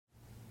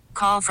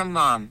Call from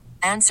mom.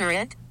 Answer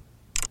it.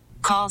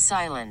 Call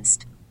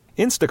silenced.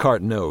 Instacart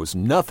knows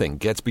nothing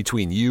gets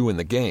between you and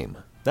the game.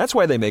 That's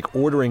why they make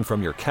ordering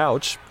from your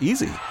couch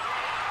easy.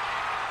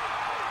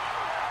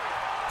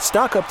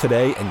 Stock up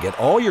today and get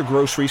all your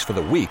groceries for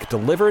the week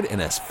delivered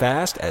in as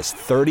fast as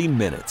 30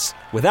 minutes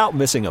without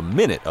missing a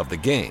minute of the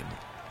game.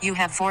 You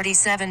have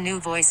 47 new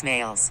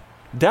voicemails.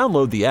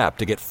 Download the app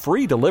to get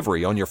free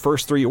delivery on your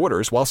first 3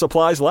 orders while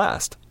supplies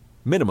last.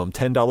 Minimum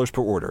 $10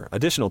 per order.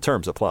 Additional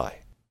terms apply.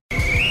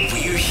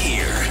 We're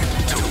here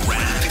to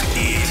wrap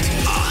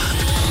it up.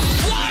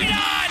 Why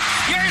not?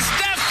 You're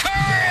Steph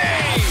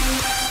Curry!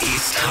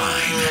 It's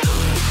time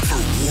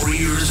for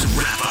Warriors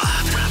Wrap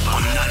Up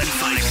on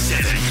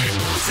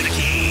 95.7 The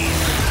Game.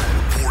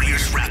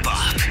 Warriors Wrap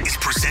Up is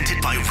presented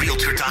by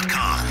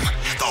Realtor.com,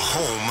 the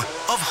home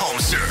of home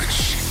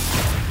search.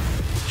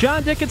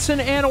 John Dickinson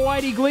and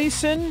Whitey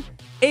Gleason,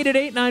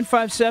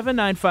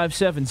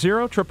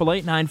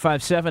 888-957-9570,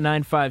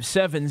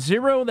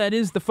 888-957-9570. That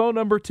is the phone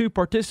number to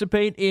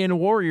participate in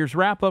Warriors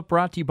Wrap-Up,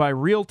 brought to you by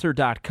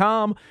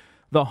Realtor.com,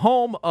 the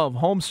home of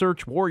home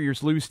search.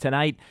 Warriors lose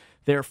tonight,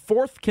 their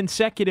 4th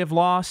consecutive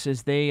loss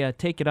as they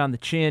take it on the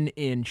chin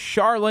in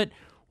Charlotte.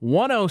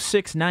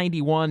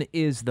 106-91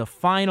 is the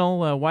final.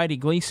 Whitey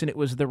Gleason, it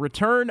was the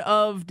return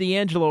of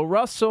D'Angelo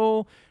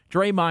Russell,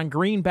 Draymond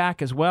Green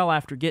back as well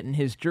after getting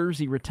his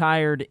jersey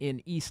retired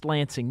in East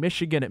Lansing,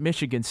 Michigan at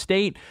Michigan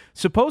State.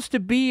 Supposed to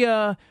be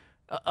a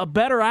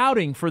better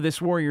outing for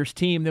this Warriors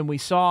team than we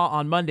saw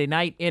on Monday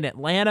night in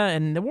Atlanta,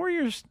 and the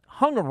Warriors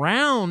hung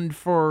around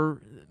for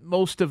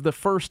most of the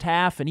first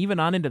half and even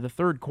on into the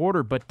third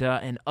quarter, but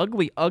an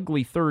ugly,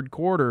 ugly third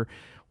quarter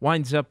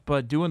winds up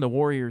doing the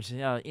Warriors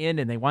in,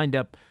 and they wind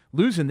up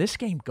losing this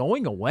game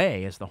going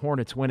away as the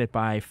Hornets win it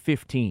by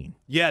 15.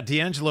 Yeah,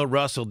 D'Angelo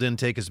Russell didn't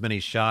take as many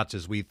shots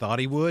as we thought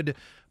he would,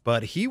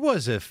 but he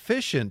was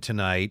efficient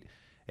tonight.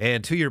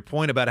 And to your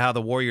point about how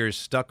the Warriors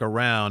stuck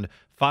around,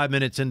 5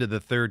 minutes into the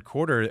third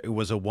quarter, it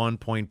was a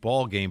 1-point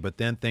ball game, but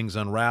then things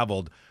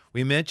unraveled.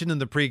 We mentioned in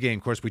the pregame,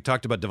 of course, we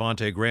talked about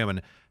Devontae Graham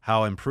and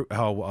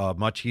how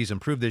much he's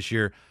improved this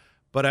year.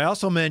 But I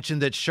also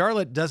mentioned that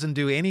Charlotte doesn't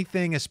do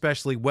anything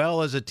especially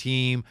well as a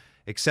team,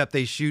 except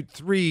they shoot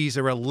threes.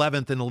 They're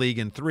 11th in the league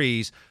in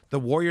threes. The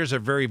Warriors are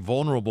very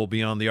vulnerable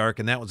beyond the arc,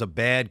 and that was a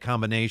bad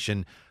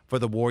combination for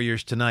the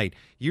Warriors tonight.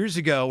 Years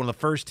ago, one of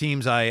the first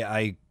teams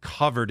I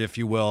covered, if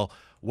you will,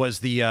 was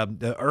the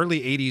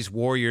early 80s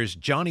Warriors.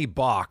 Johnny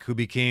Bach, who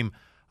became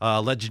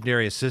a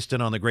legendary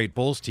assistant on the great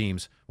Bulls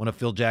teams, one of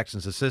Phil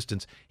Jackson's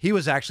assistants, he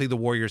was actually the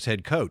Warriors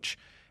head coach.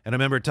 And I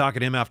remember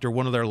talking to him after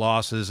one of their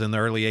losses in the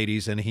early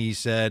 80s, and he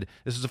said,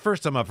 this is the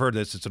first time I've heard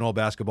this, it's an old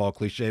basketball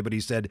cliche, but he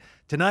said,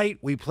 tonight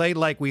we played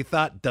like we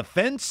thought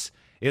defense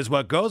is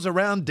what goes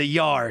around the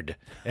yard.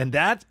 And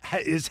that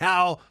is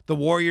how the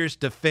Warriors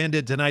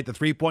defended tonight, the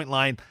three-point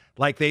line,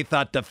 like they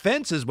thought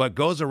defense is what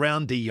goes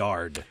around the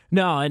yard.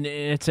 No, and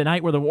it's a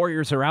night where the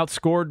Warriors are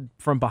outscored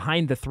from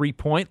behind the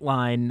three-point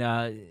line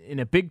in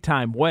a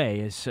big-time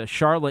way as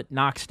Charlotte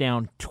knocks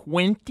down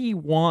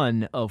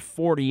 21 of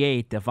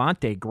 48.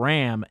 Devontae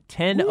Graham,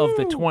 10 of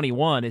the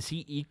 21 as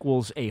he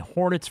equals a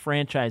Hornets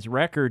franchise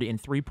record in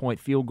three-point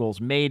field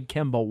goals made.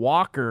 Kemba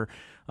Walker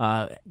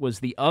was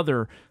the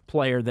other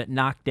player that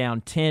knocked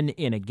down 10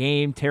 in a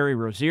game. Terry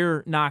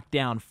Rozier knocked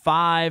down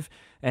 5,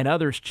 and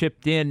others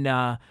chipped in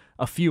a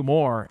few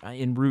more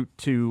en route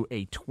to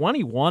a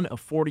 21 of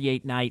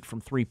 48 night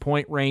from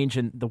three-point range.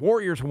 And the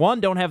Warriors, one,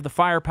 don't have the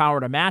firepower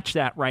to match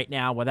that right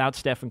now without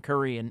Stephen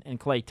Curry and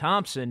Klay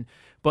Thompson.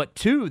 But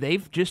two,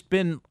 they've just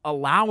been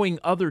allowing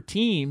other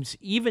teams,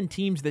 even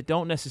teams that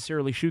don't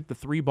necessarily shoot the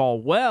three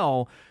ball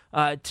well,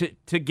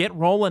 to get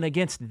rolling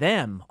against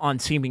them on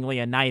seemingly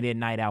a night-in,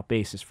 night-out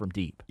basis from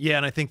deep. Yeah,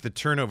 and I think the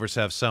turnovers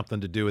have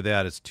something to do with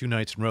that. It's 2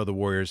 nights in a row the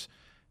Warriors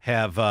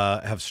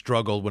have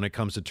struggled when it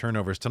comes to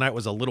turnovers. Tonight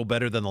was a little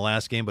better than the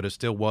last game, but it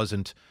still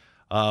wasn't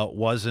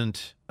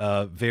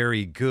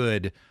very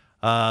good.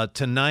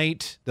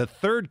 Tonight, the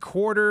third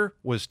quarter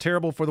was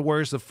terrible for the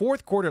Warriors. The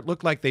fourth quarter, it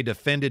looked like they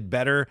defended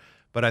better,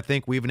 but I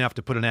think we even have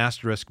to put an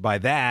asterisk by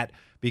that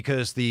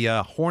because the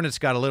Hornets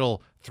got a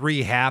little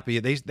three happy.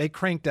 They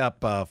cranked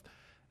up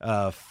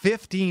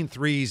 15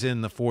 threes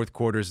in the fourth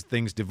quarter as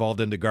things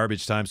devolved into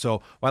garbage time.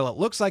 So while it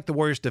looks like the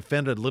Warriors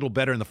defended a little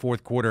better in the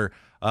fourth quarter,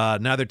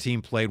 neither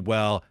team played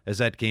well as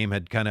that game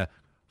had kind of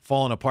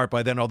fallen apart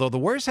by then. Although the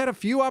Warriors had a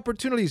few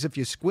opportunities. If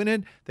you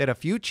squinted, they had a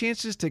few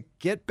chances to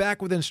get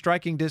back within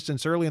striking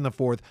distance early in the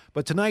fourth.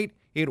 But tonight,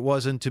 it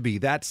wasn't to be.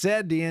 That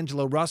said,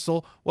 D'Angelo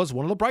Russell was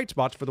one of the bright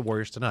spots for the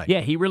Warriors tonight.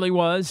 Yeah, he really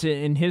was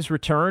in his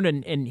return,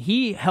 and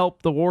he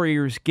helped the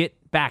Warriors get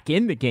back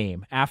in the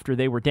game after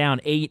they were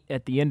down 8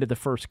 at the end of the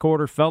first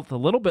quarter. Felt a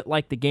little bit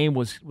like the game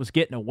was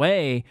getting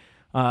away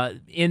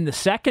in the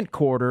second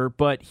quarter,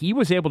 but he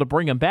was able to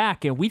bring them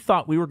back, and we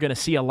thought we were going to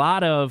see a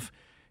lot of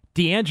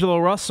D'Angelo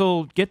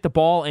Russell get the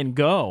ball and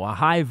go, a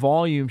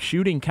high-volume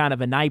shooting kind of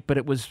a night, but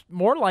it was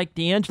more like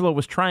D'Angelo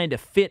was trying to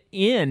fit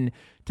in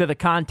to the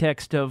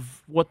context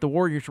of what the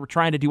Warriors were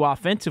trying to do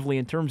offensively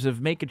in terms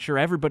of making sure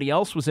everybody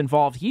else was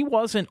involved. He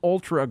wasn't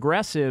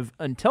ultra-aggressive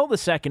until the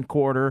second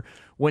quarter.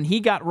 When he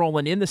got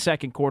rolling in the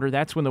second quarter,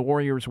 that's when the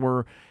Warriors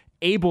were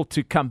able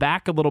to come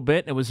back a little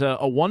bit. It was a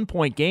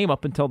 1-point game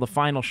up until the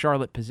final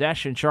Charlotte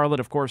possession. Charlotte,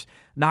 of course,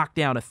 knocked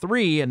down a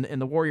 3,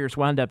 and the Warriors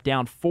wound up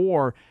down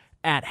 4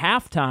 at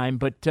halftime,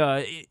 but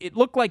it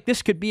looked like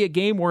this could be a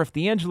game where if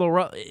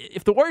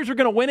the Warriors were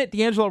going to win it,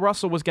 D'Angelo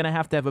Russell was going to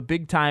have a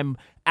big-time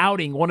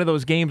outing, one of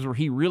those games where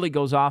he really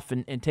goes off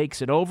and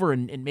takes it over,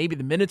 and maybe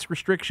the minutes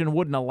restriction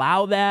wouldn't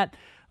allow that.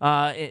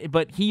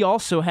 But he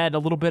also had a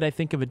little bit, I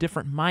think, of a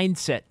different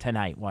mindset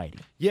tonight, Whitey.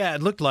 Yeah,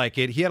 it looked like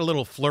it. He had a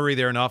little flurry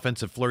there, an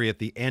offensive flurry at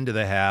the end of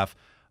the half,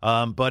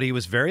 but he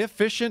was very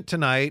efficient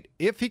tonight.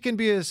 If he can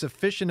be as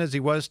efficient as he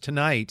was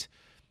tonight,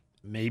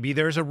 maybe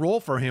there's a role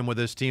for him with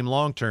this team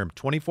long term.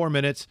 24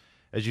 minutes,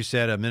 as you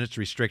said, a minutes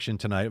restriction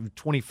tonight.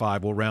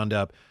 25 will round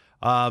up.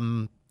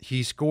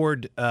 He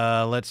scored,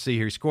 let's see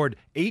here, he scored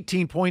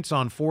 18 points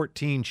on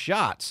 14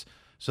 shots.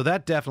 So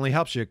that definitely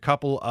helps you. A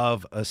couple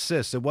of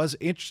assists. It was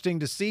interesting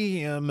to see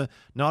him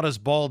not as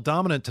ball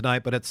dominant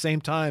tonight, but at the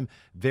same time,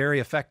 very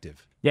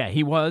effective. Yeah,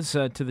 he was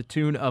to the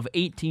tune of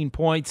 18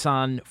 points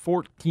on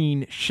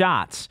 14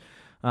 shots.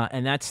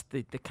 And that's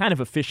the kind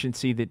of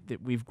efficiency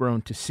that we've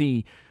grown to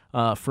see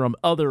from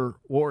other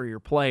Warrior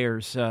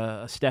players,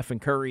 Stephen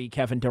Curry,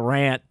 Kevin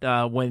Durant,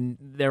 when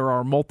there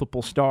are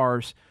multiple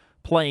stars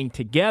playing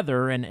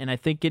together. And I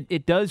think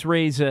it does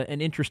raise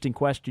an interesting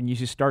question. You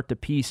just start to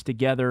piece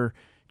together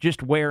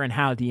just where and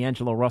how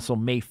D'Angelo Russell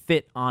may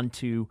fit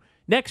onto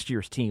next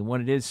year's team when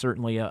it is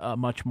certainly a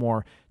much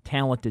more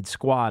talented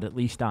squad, at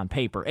least on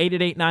paper.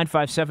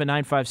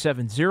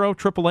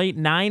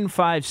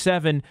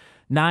 888-957-9570,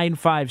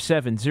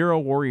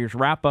 888-957-9570. Warriors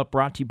Wrap-Up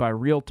brought to you by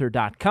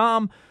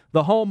Realtor.com,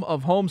 the home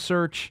of home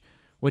search,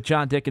 with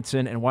John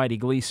Dickinson and Whitey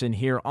Gleason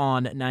here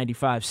on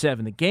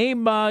 95.7 The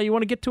Game. You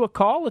want to get to a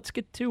call? Let's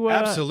get to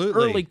an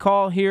early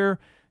call here.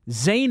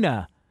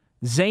 Zaina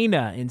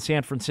in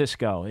San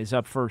Francisco is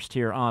up first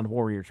here on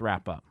Warriors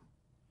Wrap-Up.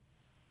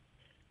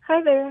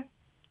 Hi there.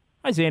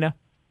 Hi, Zaina.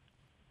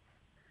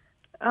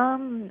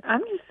 I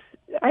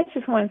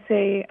just want to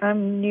say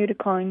I'm new to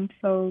calling,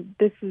 so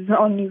this is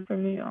all new for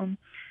me. I'm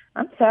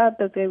sad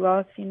that they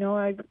lost.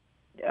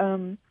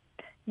 I'm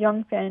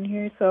young fan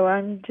here, so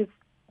I'm just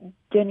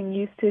getting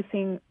used to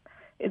seeing.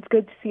 It's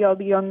good to see all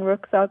the young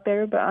rooks out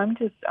there, but I want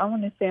to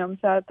say I'm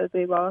sad that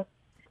they lost.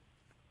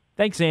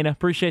 Thanks, Zaina.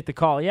 Appreciate the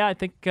call. Yeah, I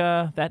think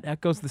that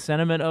echoes the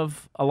sentiment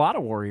of a lot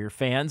of Warrior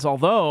fans,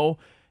 although,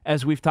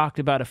 as we've talked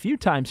about a few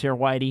times here,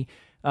 Whitey,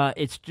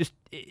 it's just,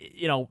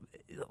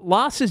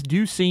 losses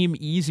do seem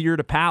easier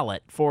to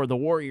palate for the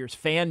Warriors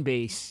fan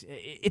base.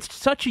 It's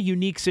such a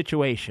unique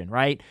situation,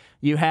 right?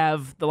 You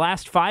have the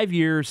last 5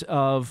 years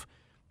of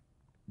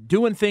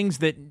doing things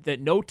that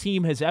no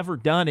team has ever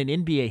done in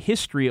NBA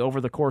history over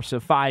the course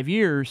of 5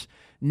 years.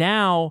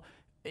 Now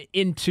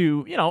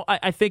into,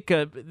 I think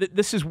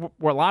this is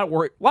where a lot of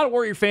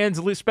Warrior fans,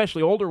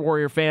 especially older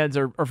Warrior fans,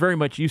 are very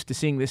much used to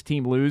seeing this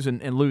team lose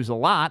and lose a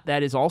lot.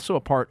 That is also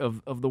a part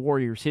of the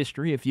Warriors'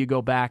 history. If you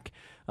go back,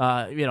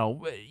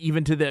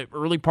 even to the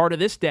early part of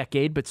this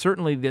decade, but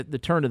certainly the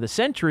turn of the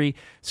century.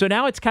 So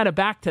now it's kind of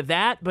back to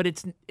that, but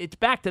it's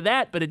back to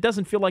that, but it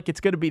doesn't feel like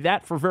it's going to be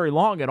that for very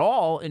long at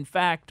all. In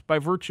fact, by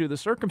virtue of the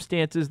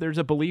circumstances, there's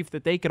a belief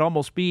that they could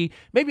almost be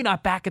maybe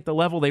not back at the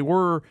level they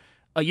were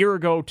a year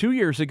ago, 2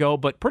 years ago,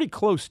 but pretty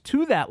close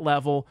to that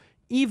level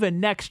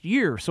even next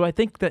year. So I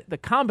think that the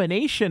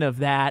combination of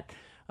that,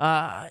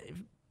 the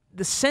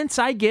sense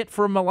I get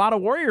from a lot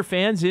of Warrior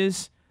fans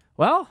is,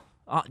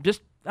 did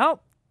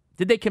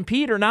they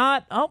compete or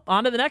not? Oh,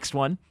 on to the next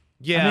one.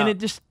 Yeah. I mean,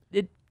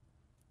 there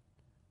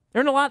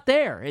isn't a lot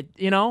there.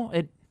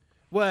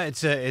 Well,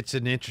 it's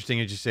an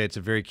interesting, as you say, it's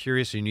a very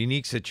curious and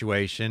unique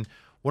situation.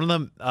 One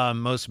of the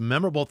most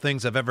memorable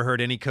things I've ever heard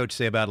any coach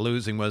say about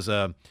losing was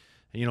an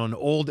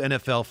old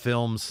NFL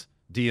films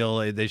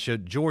deal. They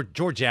showed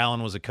George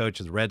Allen was a coach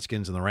of the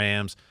Redskins and the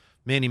Rams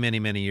many, many,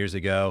 many years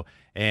ago,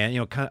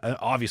 and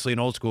obviously an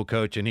old school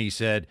coach. And he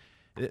said,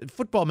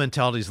 football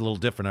mentality is a little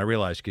different. I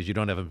realize because you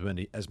don't have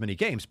as many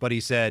games. But he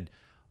said,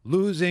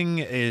 losing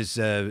is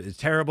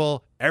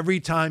terrible.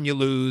 Every time you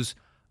lose,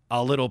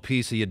 a little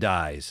piece of you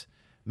dies.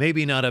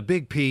 Maybe not a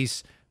big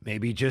piece,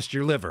 maybe just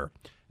your liver.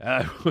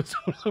 It was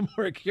one of the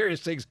more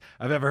curious things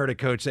I've ever heard a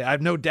coach say. I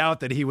have no doubt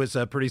that he was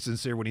pretty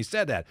sincere when he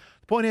said that.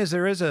 The point is,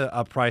 there is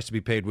a price to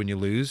be paid when you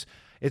lose.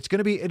 It's going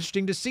to be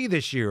interesting to see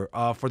this year.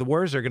 For the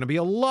Warriors, there are going to be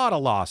a lot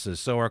of losses.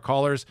 So our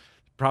caller's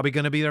probably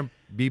going to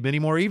be many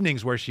more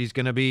evenings where she's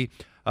going to be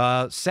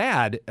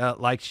sad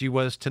like she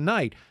was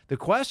tonight. The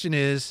question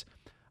is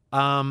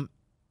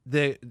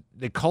the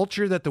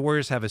culture that the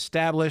Warriors have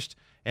established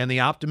and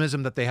the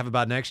optimism that they have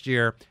about next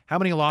year, how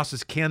many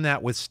losses can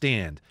that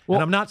withstand? Well,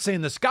 and I'm not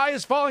saying the sky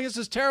is falling, this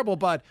is terrible,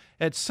 but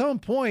at some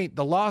point,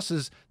 the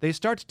losses, they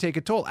start to take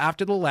a toll.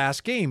 After the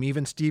last game,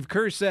 even Steve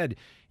Kerr said,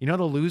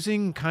 the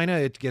losing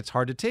it gets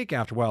hard to take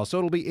after a while. So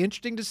it'll be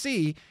interesting to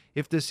see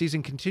if this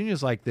season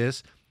continues like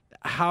this,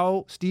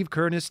 how Steve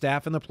Kerr and his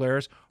staff and the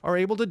players are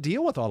able to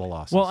deal with all the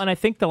losses. Well, and I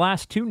think the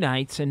last two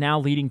nights, and now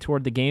leading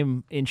toward the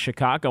game in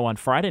Chicago on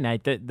Friday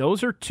night, that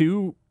those are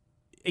two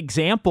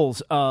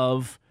examples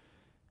of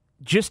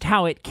just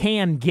how it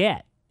can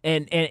get.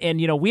 And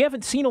we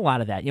haven't seen a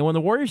lot of that. When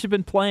the Warriors have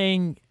been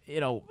playing,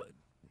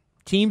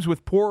 teams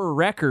with poorer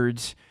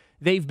records,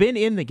 they've been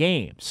in the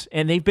games,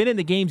 and they've been in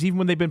the games even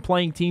when they've been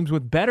playing teams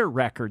with better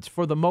records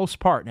for the most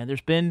part. Now,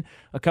 there's been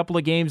a couple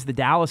of games. The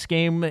Dallas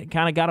game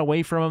kind of got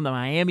away from them. The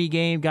Miami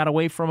game got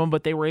away from them,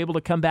 but they were able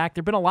to come back.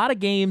 There have been a lot of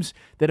games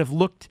that have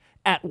looked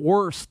at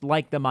worst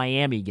like the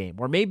Miami game,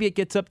 where maybe it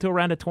gets up to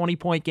around a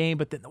 20-point game,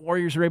 but then the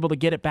Warriors are able to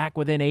get it back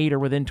within 8 or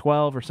within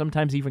 12 or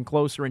sometimes even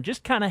closer and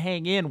just kind of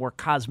hang in where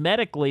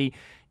cosmetically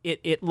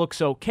it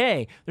looks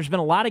okay. There's been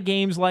a lot of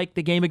games like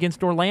the game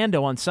against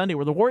Orlando on Sunday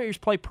where the Warriors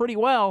play pretty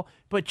well,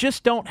 but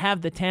just don't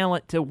have the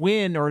talent to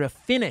win or to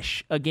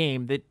finish a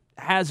game that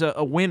has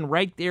a win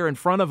right there in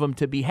front of them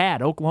to be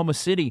had. Oklahoma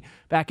City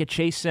back at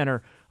Chase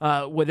Center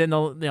within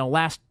the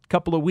last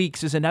couple of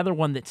weeks is another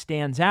one that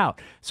stands out.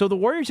 So the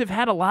Warriors have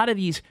had a lot of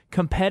these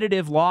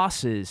competitive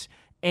losses,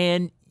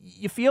 and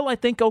you feel, I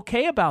think,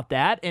 okay about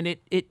that, and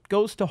it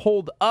goes to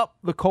hold up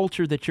the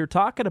culture that you're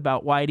talking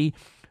about, Whitey.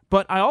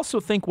 But I also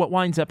think what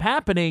winds up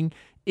happening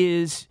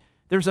is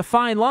there's a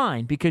fine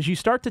line, because you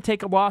start to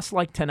take a loss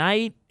like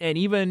tonight and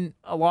even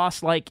a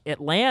loss like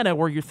Atlanta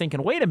where you're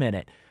thinking, wait a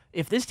minute,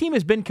 if this team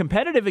has been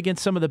competitive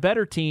against some of the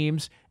better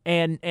teams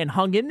and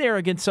hung in there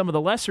against some of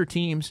the lesser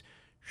teams,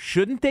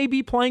 shouldn't they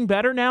be playing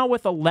better now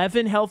with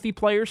 11 healthy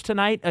players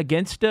tonight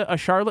against a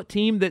Charlotte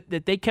team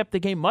that they kept the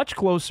game much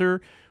closer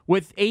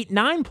with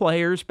 8-9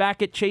 players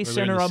back at Chase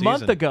Center a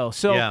month ago?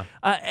 So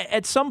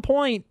at some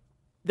point,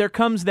 there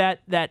comes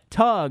that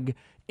tug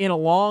in a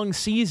long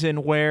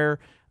season where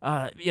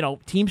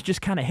teams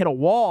just kind of hit a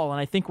wall, and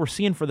I think we're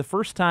seeing for the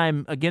first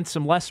time against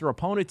some lesser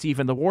opponents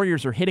even, the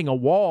Warriors are hitting a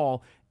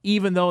wall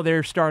even though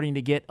they're starting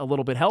to get a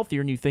little bit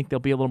healthier, and you think they'll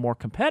be a little more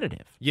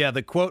competitive. Yeah,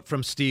 the quote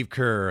from Steve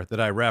Kerr that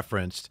I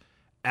referenced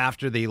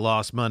after the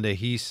loss Monday,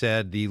 he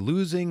said, "The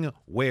losing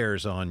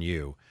wears on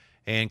you,"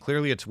 and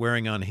clearly it's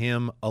wearing on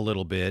him a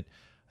little bit.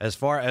 As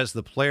far as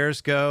the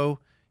players go,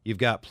 you've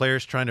got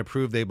players trying to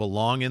prove they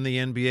belong in the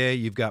NBA.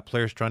 You've got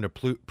players trying to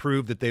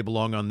prove that they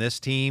belong on this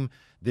team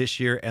this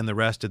year and the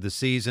rest of the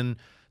season.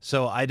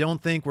 So I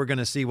don't think we're going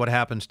to see what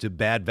happens to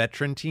bad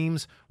veteran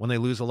teams when they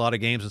lose a lot of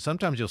games. And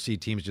sometimes you'll see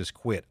teams just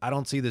quit. I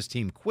don't see this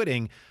team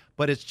quitting,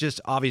 but it's just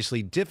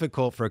obviously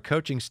difficult for a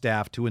coaching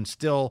staff to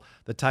instill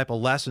the type of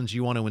lessons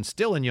you want to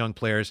instill in young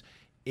players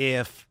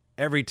if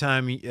every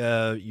time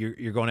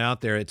you're going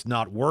out there, it's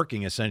not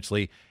working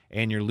essentially,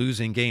 and you're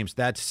losing games.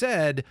 That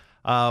said,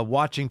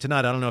 watching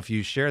tonight, I don't know if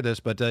you share this,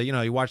 but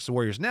you watch the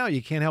Warriors now,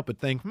 you can't help but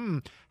think,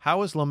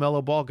 how is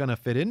LaMelo Ball going to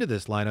fit into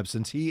this lineup,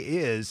 since he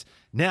is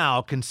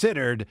now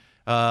considered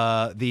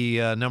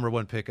the number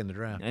one pick in the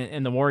draft?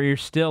 And the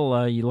Warriors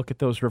still, you look at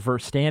those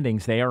reverse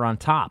standings, they are on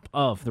top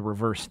of the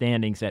reverse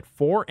standings at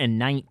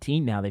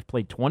 4-19 now. They've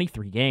played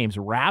 23 games,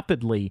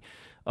 rapidly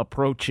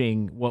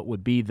approaching what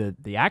would be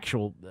the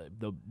actual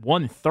the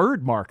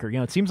 1/3 marker.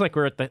 It seems like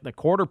we're at the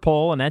quarter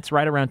pole, and that's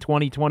right around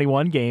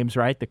 20-21 games,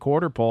 right? The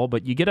quarter pole,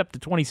 but you get up to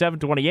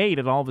 27-28,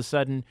 and all of a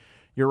sudden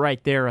you're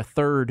right there, a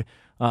third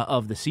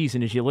of the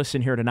season, as you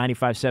listen here to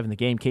 95.7 The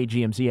Game,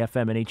 KGMZ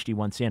FM and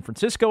HD1 San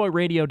Francisco, a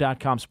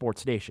radio.com sports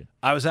station.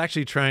 I was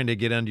actually trying to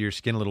get under your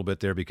skin a little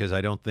bit there, because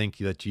I don't think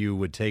that you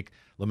would take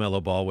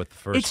LaMelo Ball with the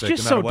first pick.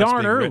 It's just so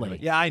darn early.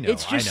 Yeah, I know.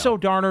 It's just so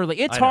darn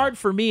early. It's hard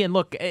for me. And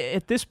look,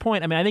 at this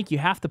point, I think you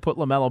have to put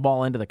LaMelo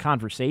Ball into the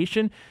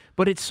conversation,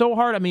 but it's so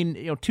hard.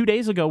 2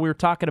 days ago we were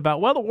talking about,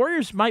 the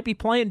Warriors might be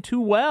playing too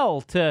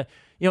well to,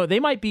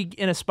 they might be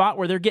in a spot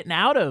where they're getting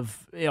out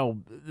of,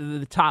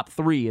 the top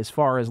 3 as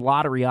far as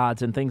lottery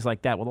odds and things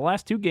like that. Well, the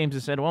last 2 games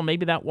have said,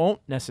 maybe that won't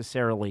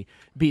necessarily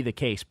be the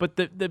case. But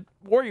the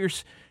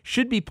Warriors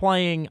should be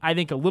playing, I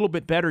think, a little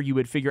bit better, you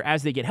would figure,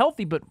 as they get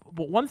healthy. But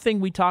one thing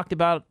we talked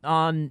about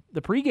on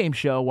the pregame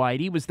show,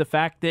 Whitey, was the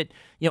fact that,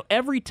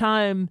 every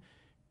time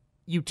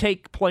you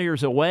take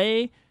players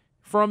away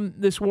from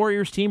this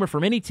Warriors team or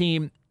from any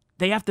team,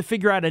 they have to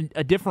figure out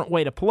a different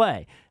way to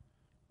play.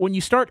 When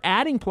you start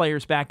adding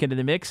players back into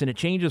the mix and it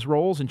changes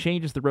roles and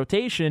changes the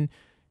rotation,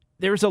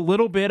 there's a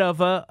little bit of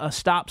a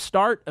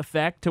stop-start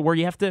effect to where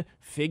you have to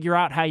figure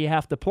out how you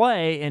have to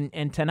play.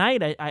 And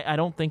tonight, I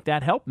don't think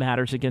that help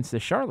matters against the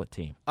Charlotte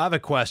team. I have a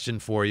question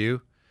for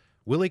you.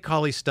 Willie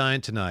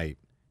Cauley-Stein tonight,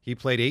 he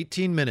played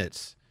 18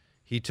 minutes.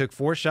 He took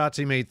 4 shots.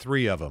 He made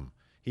 3 of them.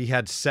 He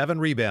had 7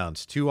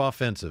 rebounds, 2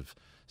 offensive.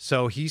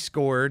 So he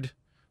scored,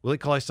 Willie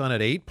Cauley-Stein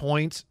had 8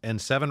 points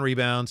and 7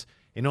 rebounds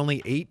in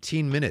only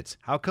 18 minutes.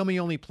 How come he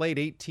only played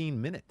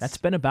 18 minutes? That's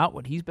been about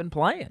what he's been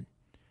playing.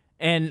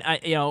 And,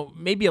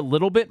 maybe a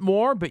little bit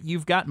more, but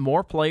you've got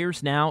more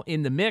players now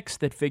in the mix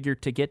that figure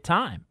to get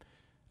time.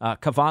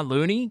 Kevon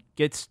Looney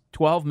gets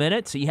 12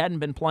 minutes. He hadn't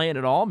been playing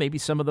at all. Maybe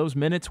some of those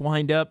minutes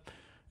wind up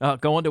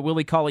going to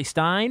Willie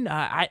Cauley-Stein.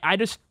 I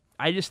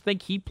just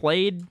think he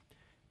played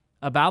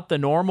about the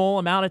normal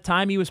amount of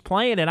time he was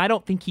playing, and I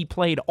don't think he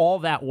played all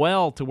that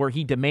well to where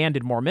he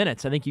demanded more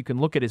minutes. I think you can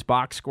look at his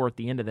box score at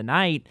the end of the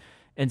night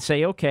and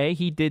say, okay,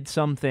 he did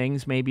some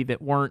things maybe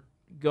that weren't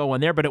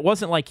going there, but it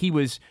wasn't like he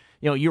was,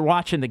 you're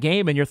watching the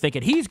game and you're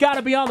thinking, he's got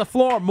to be on the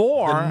floor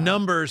more. The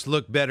numbers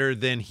look better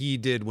than he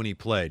did when he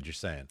played, you're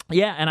saying.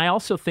 Yeah, and I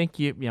also think,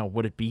 it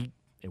wouldn't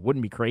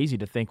be crazy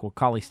to think, well,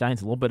 Cauley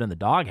Stein's a little bit in the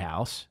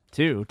doghouse,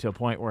 too, to a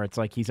point where it's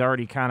like he's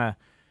already kind of,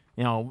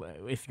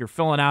 if you're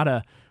filling out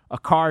a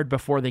card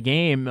before the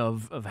game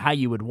of how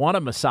you would want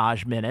to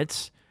massage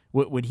minutes,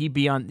 would he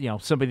be on,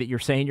 somebody that you're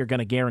saying you're going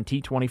to guarantee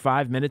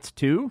 25 minutes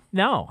to?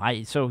 No.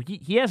 So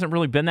he hasn't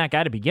really been that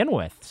guy to begin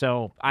with.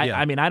 So,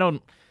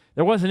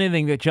 there wasn't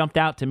anything that jumped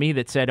out to me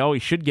that said, oh, he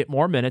should get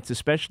more minutes,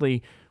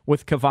 especially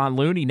with Kevon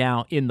Looney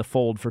now in the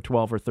fold for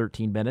 12 or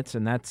 13 minutes,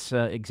 and that's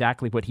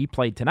exactly what he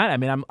played tonight. I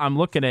mean, I'm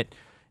looking at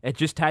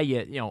just how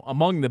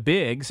among the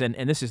bigs, and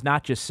this is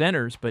not just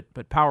centers,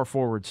 but power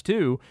forwards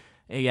too.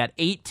 You got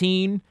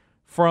 18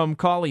 from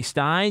Cauley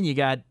Stein. You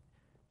got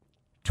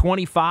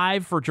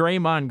 25 for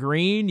Draymond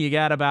Green. You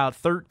got about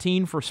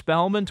 13 for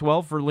Spellman,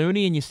 12 for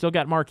Looney, and you still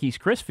got Marquise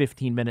Chris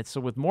 15 minutes.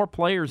 So with more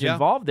players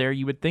involved there,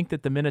 you would think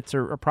that the minutes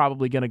are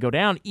probably going to go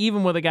down,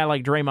 even with a guy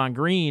like Draymond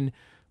Green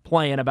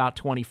playing about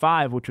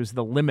 25, which was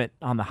the limit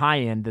on the high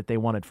end that they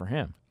wanted for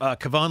him.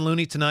 Kevon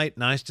Looney tonight,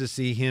 nice to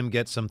see him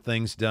get some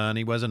things done.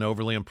 He wasn't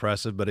overly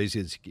impressive, but as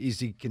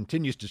he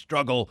continues to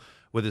struggle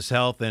with his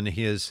health and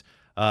his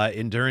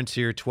endurance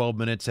here, 12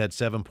 minutes, had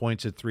 7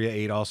 points at 3 of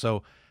 8,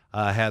 also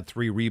had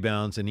 3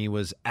 rebounds, and he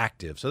was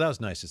active. So that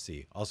was nice to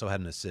see. Also had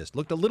an assist.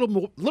 Looked a little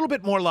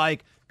bit more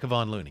like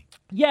Kevon Looney.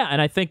 Yeah,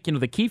 and I think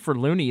the key for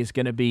Looney is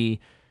going to be,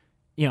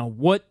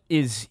 what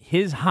is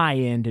his high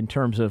end in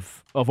terms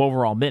of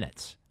overall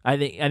minutes. I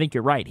think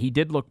you're right. He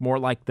did look more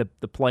like the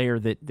player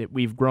that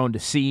we've grown to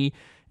see,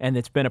 and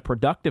that's been a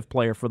productive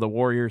player for the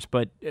Warriors.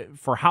 But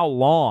for how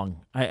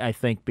long, I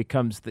think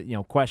becomes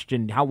the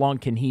question. How long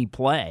can he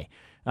play?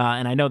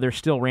 And I know they're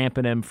still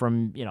ramping him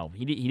from,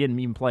 he didn't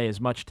even play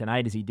as much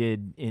tonight as he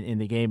did in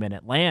the game in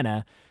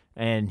Atlanta.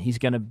 And he's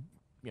going to,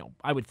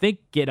 I would think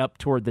get up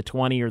toward the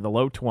 20 or the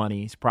low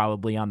 20s,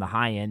 probably on the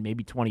high end,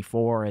 maybe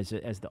 24 as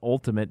the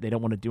ultimate. They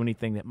don't want to do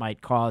anything that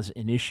might cause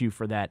an issue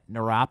for that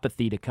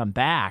neuropathy to come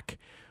back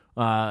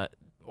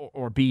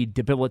or be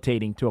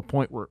debilitating to a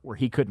point where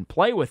he couldn't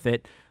play with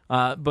it.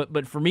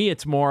 But for me,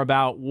 it's more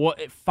about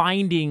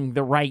finding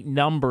the right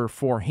number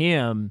for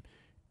him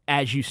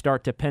as you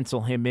start to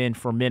pencil him in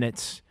for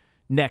minutes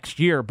next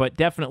year, but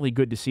definitely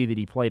good to see that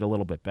he played a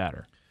little bit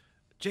better.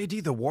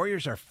 JD, the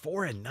Warriors are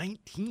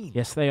 4-19.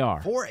 Yes, they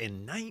are.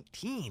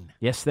 4-19.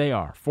 Yes, they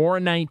are.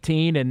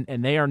 4-19,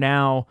 and they are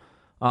now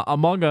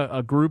among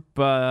a group,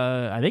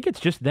 I think it's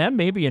just them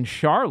maybe in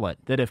Charlotte,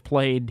 that have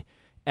played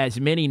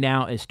as many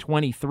now as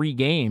 23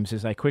 games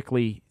as I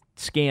quickly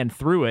scanned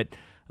through it.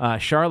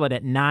 Charlotte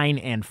at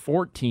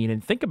 9-14,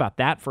 and think about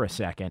that for a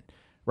second.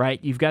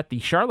 Right, you've got the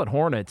Charlotte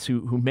Hornets,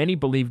 who many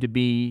believe to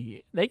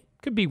be, they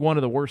could be one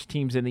of the worst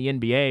teams in the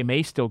NBA,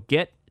 may still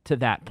get to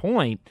that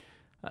point,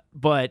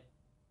 but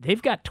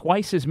they've got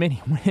twice as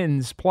many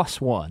wins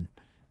 +1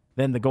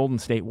 than the Golden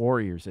State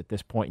Warriors at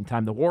this point in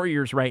time. The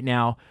Warriors right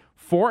now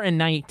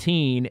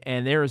 4-19,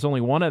 and there is only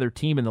one other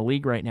team in the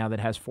league right now that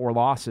has 4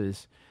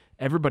 losses.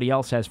 Everybody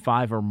else has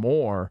 5 or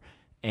more,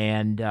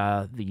 and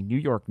the New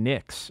York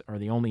Knicks are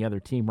the only other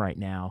team right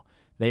now.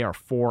 They are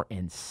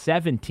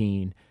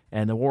 4-17.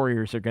 And the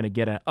Warriors are going to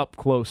get an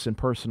up-close and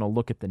personal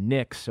look at the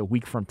Knicks a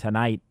week from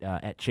tonight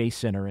at Chase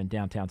Center in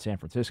downtown San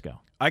Francisco.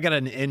 I got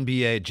an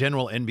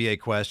general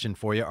NBA question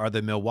for you. Are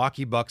the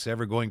Milwaukee Bucks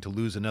ever going to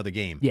lose another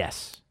game?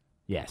 Yes.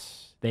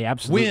 They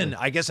absolutely win.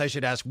 I guess I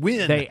should ask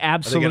when. They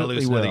absolutely are they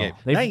lose will. Another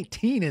game?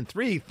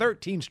 19-3,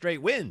 13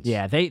 straight wins.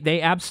 Yeah,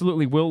 they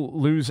absolutely will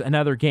lose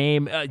another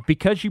game.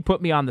 Because you put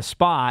me on the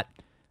spot,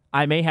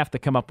 I may have to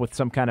come up with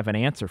some kind of an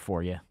answer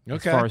for you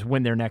as far as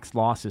when their next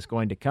loss is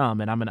going to come.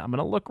 And I'm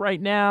gonna look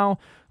right now.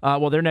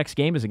 Their next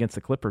game is against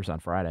the Clippers on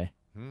Friday.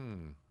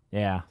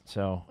 Yeah,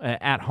 so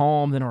at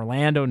home, then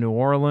Orlando, New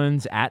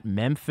Orleans, at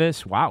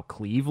Memphis. Wow,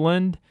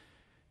 Cleveland,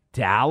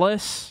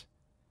 Dallas.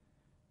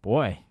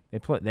 Boy, they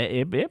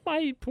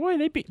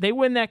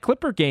win that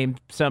Clipper game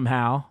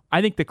somehow.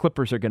 I think the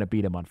Clippers are going to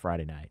beat them on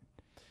Friday night.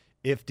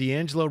 If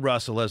D'Angelo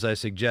Russell, as I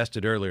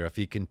suggested earlier, if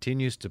he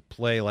continues to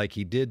play like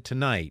he did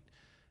tonight,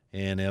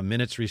 and a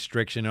minutes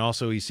restriction.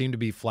 Also, he seemed to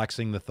be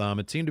flexing the thumb.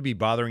 It seemed to be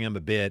bothering him a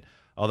bit,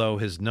 although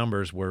his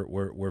numbers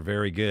were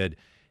very good.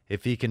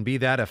 If he can be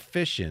that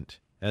efficient,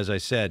 as I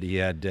said, he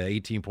had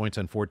 18 points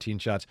on 14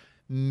 shots.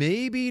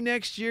 Maybe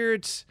next year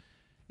it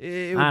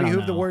would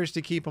behoove the Warriors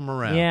to keep him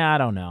around. Yeah, I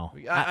don't know.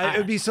 It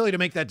would be silly to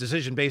make that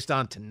decision based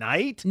on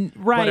tonight,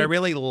 right? But I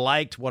really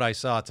liked what I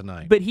saw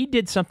tonight. But he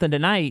did something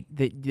tonight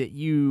that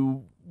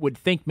you would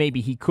think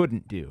maybe he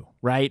couldn't do,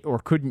 right? Or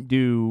couldn't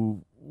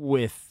do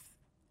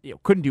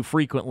couldn't do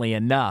frequently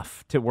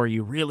enough to where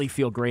you really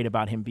feel great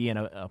about him being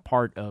a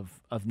part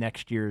of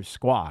next year's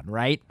squad,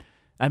 right?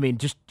 I mean,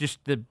 it's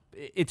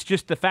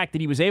just the fact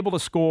that he was able to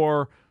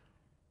score,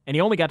 and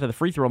he only got to the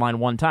free throw line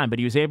one time, but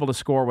he was able to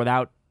score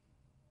without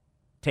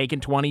taking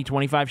 20,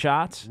 25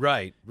 shots.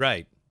 Right.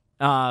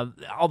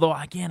 Although,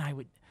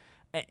 again,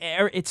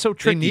 it's so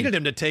tricky. They needed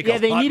him to take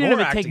they needed him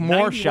to take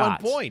more 91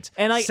 shots. points.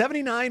 And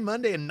 79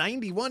 Monday and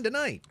 91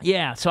 tonight.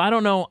 Yeah, so I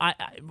don't know.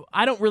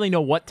 I don't really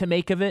know what to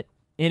make of it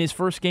in his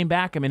first game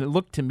back. I mean, it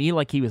looked to me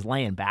like he was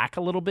laying back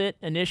a little bit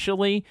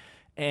initially.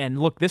 And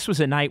look, this was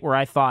a night where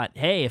I thought,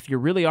 hey, if you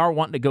really are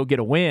wanting to go get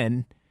a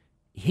win,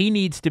 he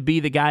needs to be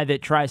the guy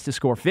that tries to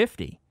score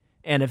 50.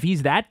 And if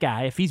he's that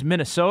guy, if he's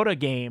Minnesota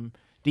game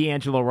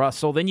D'Angelo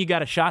Russell, then you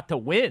got a shot to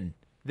win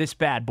this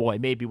bad boy,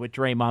 maybe with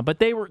Draymond. But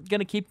they were going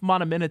to keep him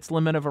on a minutes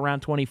limit of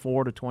around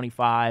 24 to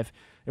 25.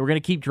 They were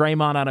going to keep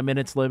Draymond on a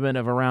minutes limit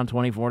of around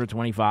 24 to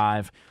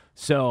 25.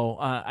 So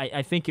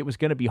I think it was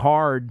going to be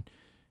hard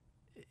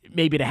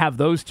maybe to have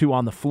those two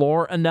on the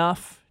floor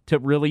enough to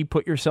really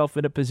put yourself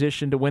in a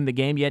position to win the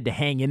game. You had to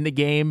hang in the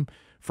game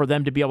for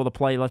them to be able to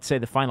play, let's say,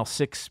 the final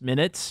 6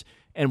 minutes.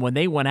 And when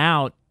they went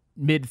out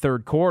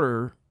mid-third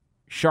quarter,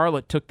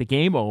 Charlotte took the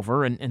game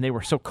over, and they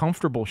were so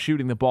comfortable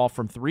shooting the ball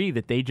from three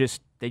that they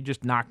just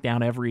knocked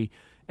down every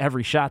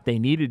shot they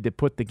needed to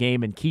put the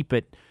game and keep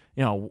it,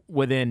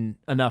 within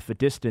enough a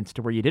distance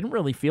to where you didn't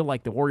really feel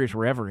like the Warriors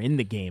were ever in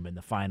the game in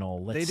the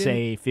final, let's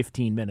say,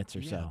 15 minutes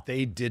or so.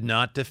 They did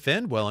not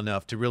defend well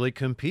enough to really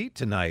compete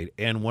tonight.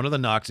 And one of the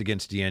knocks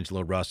against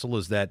D'Angelo Russell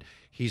is that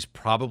he's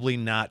probably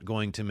not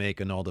going to make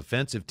an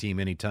all-defensive team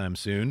anytime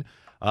soon.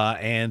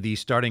 And the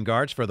starting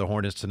guards for the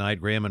Hornets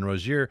tonight, Graham and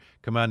Rozier,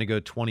 come out and go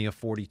 20 of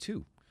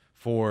 42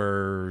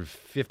 for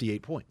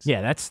 58 points.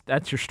 Yeah,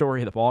 that's your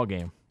story of the ball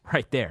game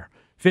right there.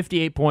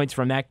 58 points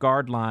from that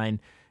guard line.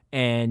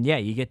 And, yeah,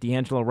 you get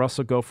D'Angelo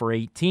Russell go for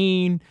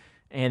 18.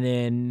 And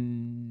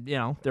then,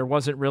 there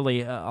wasn't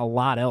really a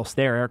lot else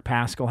there. Eric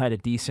Paschall had a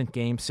decent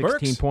game,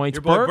 16 points.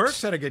 Your boy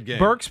Burks had a good game.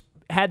 Burks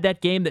had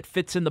that game that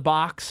fits in the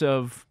box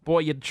of, boy,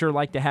 you'd sure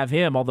like to have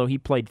him, although he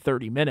played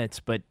 30 minutes.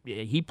 But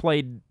he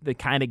played the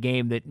kind of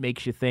game that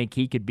makes you think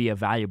he could be a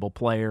valuable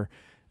player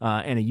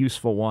and a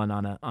useful one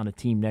on a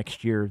team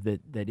next year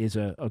that is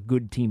a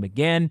good team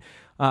again.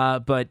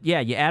 But, yeah,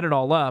 you add it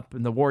all up,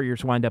 and the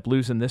Warriors wind up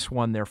losing this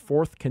one, their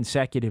fourth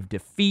consecutive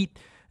defeat,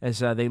 as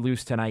they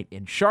lose tonight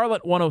in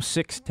Charlotte,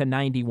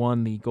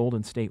 106-91. The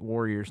Golden State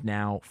Warriors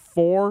now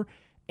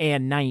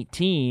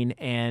 4-19,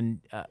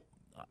 and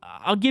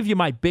I'll give you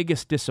my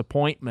biggest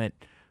disappointment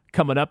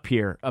coming up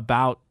here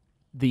about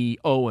the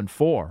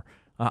 0-4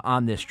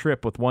 on this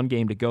trip with one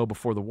game to go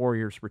before the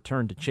Warriors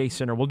return to Chase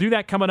Center. We'll do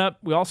that coming up.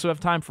 We also have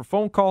time for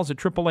phone calls at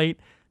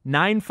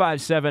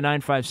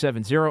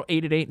 888-957-9570,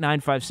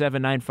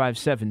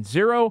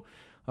 888-957-9570.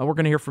 We're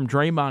going to hear from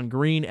Draymond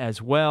Green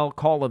as well.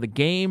 Call of the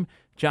game.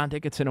 John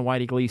Dickinson and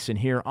Whitey Gleason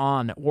here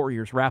on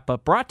Warriors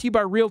Wrap-Up, brought to you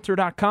by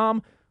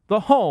Realtor.com,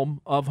 the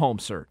home of home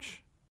search.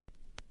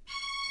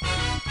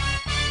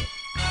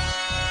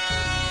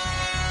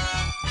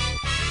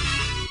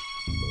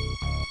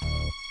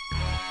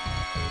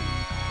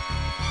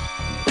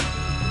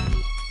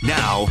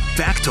 Now,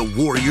 back to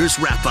Warriors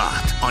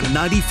Wrap-Up on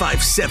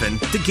 95.7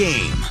 The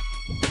Game.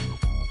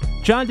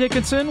 John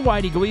Dickinson,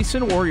 Whitey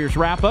Gleason, Warriors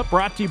Wrap-Up,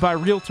 brought to you by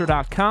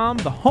Realtor.com,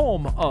 the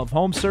home of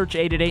home search,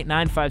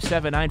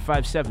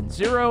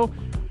 888-957-9570,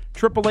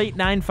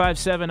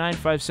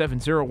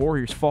 888-957-9570.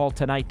 Warriors fall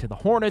tonight to the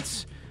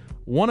Hornets.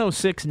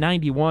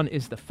 106-91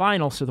 is the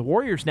final, so the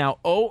Warriors now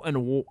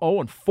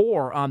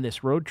 0-4 on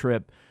this road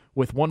trip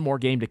with one more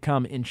game to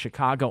come in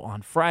Chicago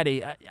on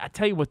Friday. I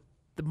tell you what,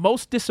 the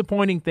most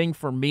disappointing thing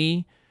for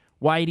me,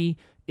 Whitey,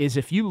 is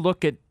if you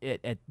look at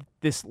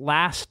this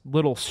last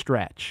little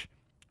stretch,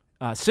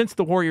 since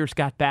the Warriors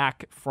got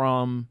back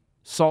from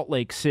Salt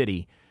Lake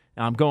City,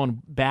 I'm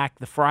going back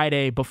the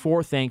Friday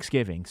before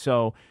Thanksgiving.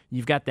 So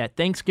you've got that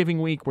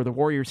Thanksgiving week where the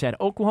Warriors had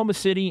Oklahoma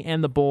City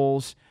and the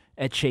Bulls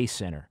at Chase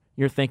Center.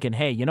 You're thinking,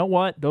 hey, you know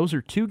what? Those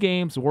are two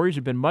games. The Warriors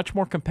have been much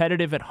more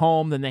competitive at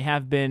home than they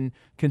have been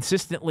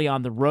consistently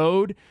on the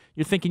road.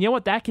 You're thinking, you know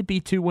what? That could be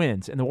 2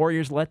 wins. And the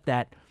Warriors let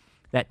that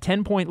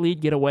 10-point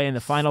lead get away in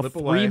the final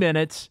 3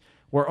 minutes,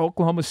 where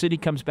Oklahoma City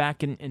comes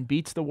back and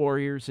beats the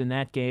Warriors in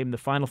that game. The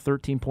final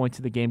 13 points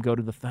of the game go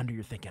to the Thunder.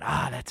 You're thinking,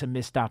 that's a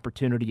missed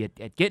opportunity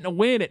at getting a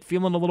win, at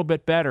feeling a little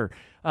bit better.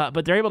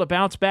 But they're able to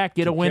bounce back,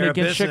 get a win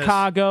against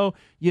Chicago.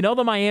 You know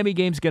the Miami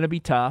game's going to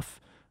be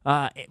tough.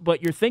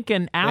 But you're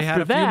thinking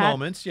after that. They had a few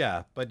moments,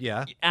 yeah. But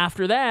yeah.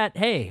 After that,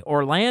 hey,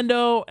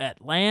 Orlando,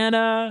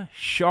 Atlanta,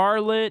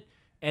 Charlotte,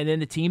 and then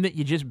the team that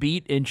you just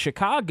beat in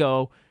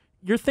Chicago,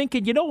 you're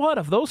thinking, you know what,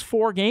 of those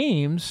 4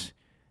 games,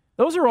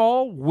 those are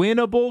all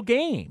winnable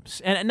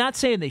games. And I'm not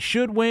saying they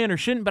should win or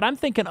shouldn't, but I'm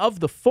thinking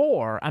of the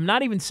 4, I'm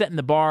not even setting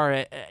the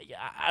bar.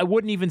 I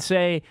wouldn't even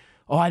say,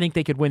 I think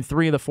they could win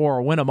 3 of the 4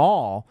 or win them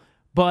all.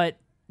 But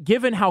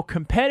given how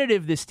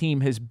competitive this team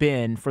has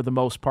been for the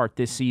most part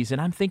this season,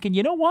 I'm thinking,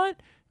 you know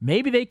what,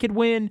 maybe they could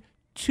win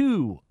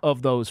 2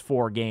 of those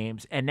 4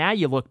 games. And now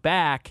you look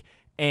back,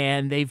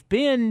 and they've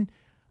been,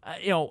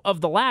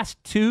 of the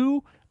last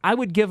 2, I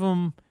would give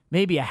them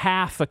maybe a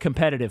half a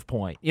competitive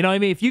point. You know what I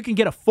mean? If you can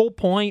get a full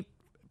point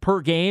per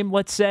game,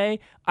 let's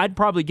say, I'd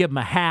probably give them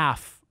a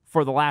half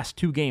for the last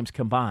 2 games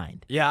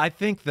combined. Yeah, I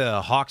think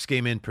the Hawks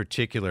game in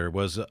particular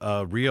was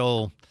a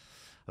real,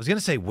 I was going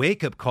to say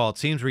wake-up call. It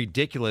seems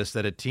ridiculous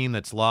that a team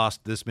that's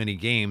lost this many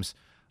games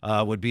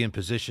would be in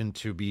position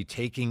to be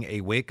taking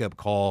a wake-up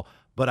call,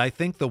 but I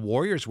think the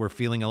Warriors were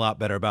feeling a lot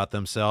better about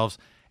themselves,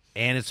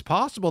 and it's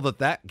possible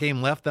that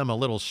game left them a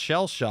little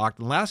shell-shocked.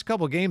 In the last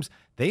couple of games,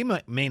 they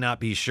may not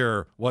be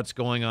sure what's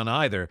going on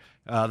either.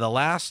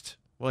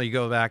 You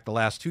go back the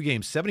last 2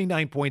 games,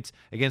 79 points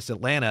against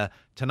Atlanta.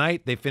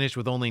 Tonight, they finished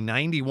with only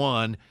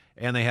 91,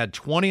 and they had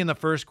 20 in the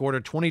first quarter,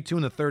 22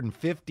 in the third, and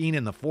 15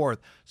 in the fourth.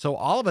 So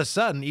all of a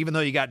sudden, even though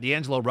you got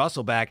D'Angelo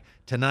Russell back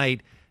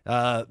tonight,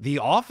 the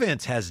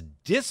offense has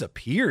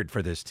disappeared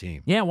for this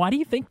team. Yeah, why do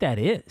you think that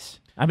is?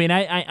 I mean,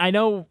 I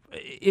know,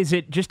 is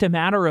it just a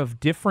matter of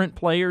different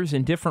players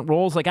in different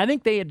roles? Like, I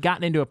think they had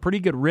gotten into a pretty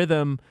good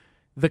rhythm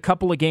the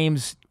couple of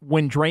games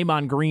when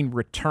Draymond Green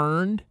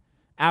returned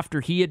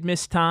after he had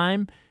missed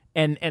time,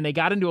 and they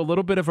got into a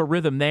little bit of a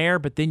rhythm there,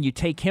 but then you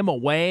take him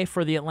away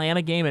for the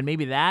Atlanta game, and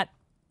maybe that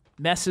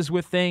messes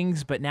with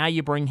things, but now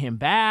you bring him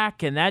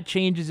back, and that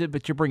changes it,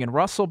 but you're bringing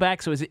Russell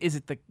back. So is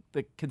it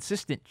the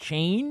consistent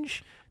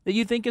change that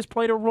you think has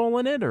played a role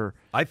in it? Or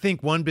I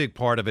think one big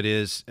part of it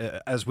is,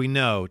 as we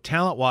know,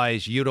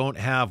 talent-wise, you don't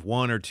have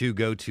 1 or 2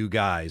 go-to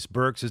guys.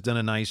 Burks has done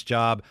a nice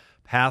job.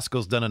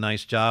 Pascal's done a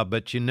nice job,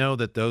 but you know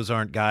that those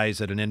aren't guys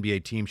that an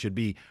NBA team should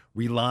be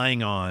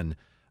relying on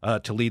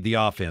to lead the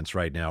offense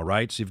right now,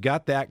 right? So you've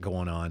got that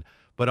going on.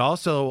 But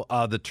also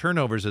the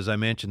turnovers, as I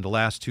mentioned, the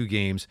last 2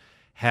 games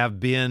have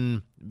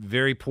been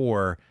very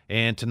poor.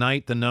 And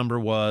tonight the number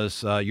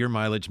was, your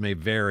mileage may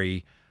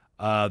vary,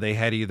 they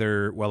had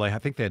I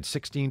think they had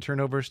 16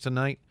 turnovers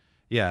tonight.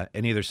 Yeah,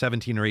 and either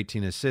 17 or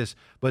 18 assists.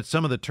 But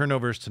some of the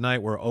turnovers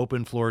tonight were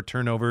open floor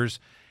turnovers,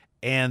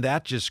 and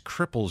that just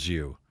cripples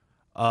you.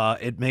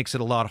 It makes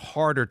it a lot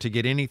harder to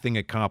get anything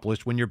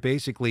accomplished when you're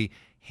basically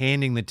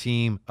handing the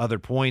team other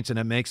points, and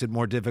it makes it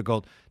more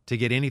difficult to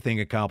get anything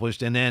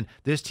accomplished. And then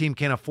this team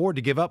can't afford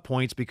to give up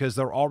points because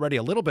they're already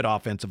a little bit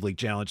offensively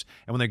challenged.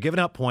 And when they're giving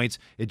up points,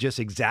 it just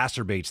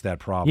exacerbates that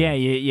problem. Yeah,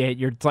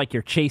 it's like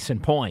you're chasing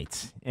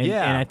points. And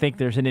I think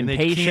there's an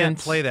impatience. They can't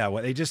play that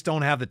way. They just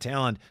don't have the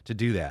talent to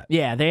do that.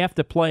 Yeah, they have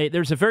to play.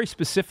 There's a very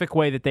specific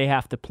way that they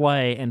have to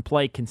play and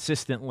play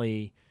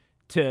consistently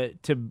to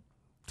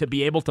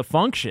be able to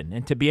function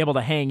and to be able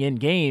to hang in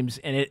games,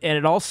 and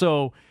it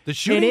also the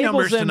shooting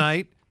numbers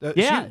tonight. Not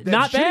shooting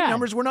bad.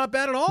 Numbers were not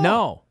bad at all.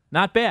 No,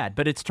 not bad.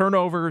 But it's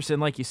turnovers,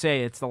 and like you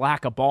say, it's the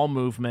lack of ball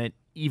movement.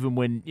 Even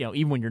when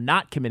you're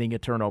not committing a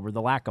turnover,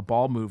 the lack of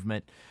ball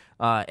movement.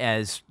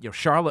 As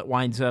Charlotte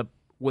winds up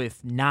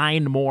with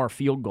 9 more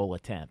field goal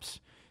attempts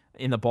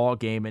in the ball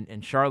game,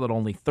 and Charlotte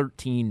only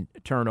 13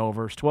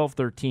 turnovers,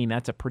 12-13.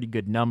 That's a pretty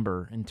good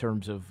number in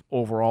terms of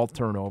overall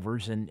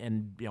turnovers.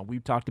 And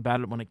we've talked about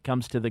it when it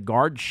comes to the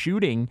guard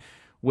shooting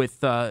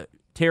with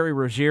Terry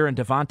Rozier and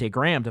Devontae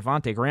Graham.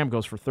 Devontae Graham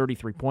goes for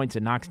 33 points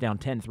and knocks down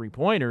 10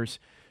 3-pointers.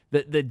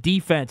 The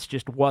defense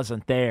just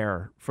wasn't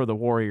there for the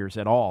Warriors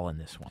at all in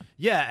this one.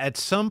 Yeah, at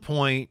some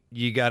point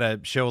you got to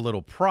show a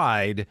little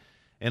pride,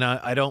 and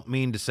I don't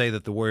mean to say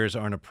that the Warriors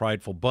aren't a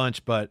prideful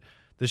bunch, but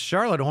the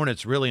Charlotte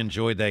Hornets really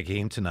enjoyed that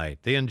game tonight.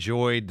 They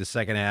enjoyed the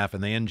second half,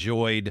 and they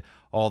enjoyed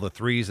all the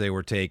threes they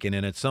were taking.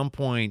 And at some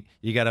point,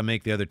 you got to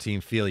make the other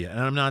team feel you. And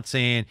I'm not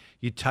saying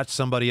you touch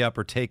somebody up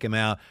or take them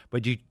out,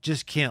 but you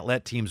just can't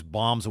let teams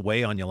bombs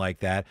away on you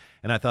like that.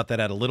 And I thought that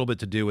had a little bit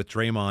to do with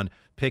Draymond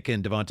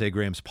picking Devontae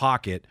Graham's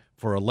pocket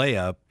for a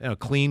layup,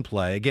 clean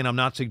play. Again, I'm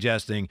not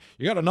suggesting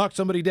you got to knock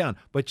somebody down,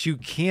 but you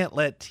can't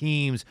let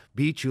teams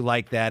beat you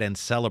like that and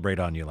celebrate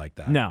on you like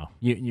that. No,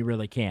 you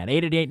really can't.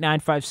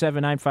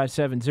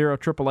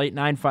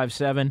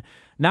 888-957-9570,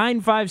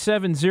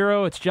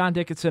 888-957-9570. It's John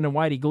Dickinson and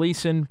Whitey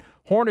Gleason.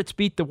 Hornets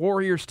beat the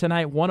Warriors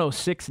tonight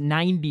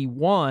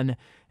 106-91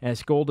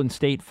 as Golden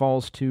State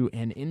falls to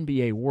an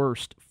NBA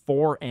worst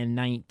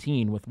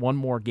 4-19 with one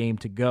more game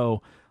to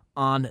go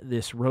on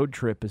this road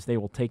trip as they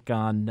will take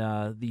on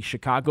the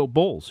Chicago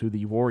Bulls, who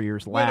the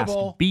Warriors last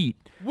beat.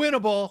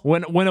 Winnable.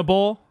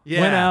 Winnable.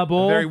 Yeah,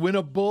 winnable. A very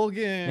winnable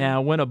game. Yeah,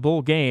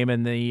 winnable game,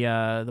 and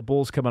the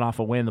Bulls coming off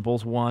a win. The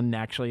Bulls won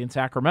actually in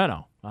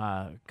Sacramento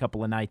a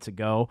couple of nights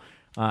ago.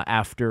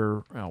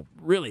 After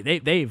really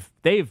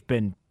they've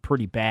been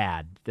pretty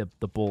bad.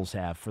 The Bulls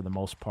have for the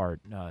most part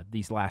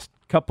these last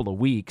couple of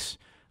weeks.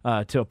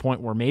 To a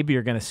point where maybe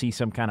you're going to see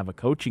some kind of a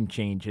coaching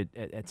change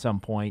at some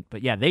point.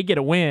 But, yeah, they get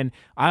a win.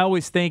 I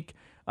always think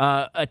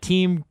a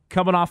team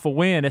coming off a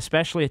win,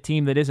 especially a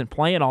team that isn't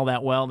playing all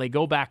that well, they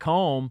go back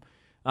home,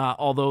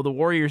 although the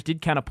Warriors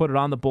did kind of put it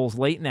on the Bulls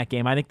late in that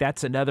game. I think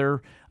that's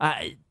another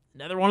one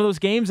of those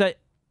games that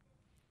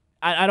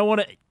I don't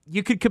want to –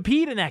 you could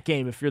compete in that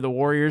game if you're the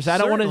Warriors. I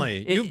don't want to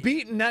 – You've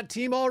beaten that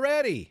team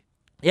already.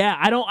 Yeah,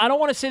 I don't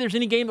want to say there's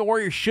any game the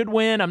Warriors should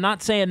win. I'm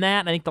not saying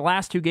that. I think the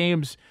last 2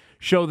 games –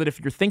 show that if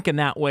you're thinking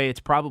that way,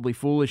 it's probably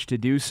foolish to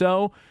do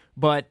so.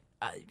 But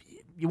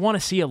you want to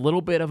see a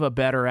little bit of a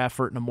better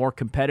effort and a more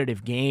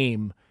competitive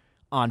game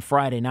on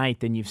Friday night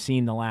than you've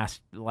seen the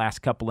last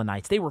couple of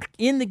nights. They were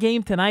in the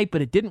game tonight,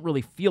 but it didn't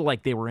really feel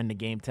like they were in the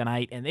game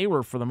tonight, and they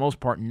were, for the most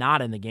part,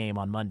 not in the game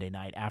on Monday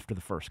night after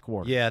the first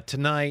quarter. Yeah,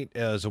 tonight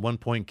is a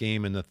one-point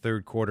game in the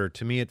third quarter.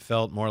 To me, it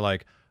felt more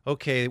like,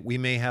 okay, we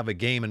may have a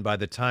game, and by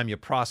the time you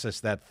process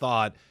that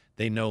thought,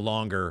 they no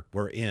longer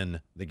were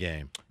in the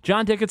game.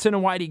 John Dickinson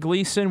and Whitey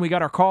Gleason, we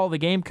got our call of the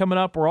game coming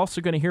up. We're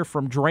also going to hear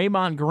from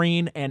Draymond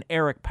Green and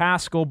Eric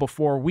Paschall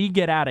before we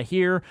get out of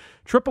here.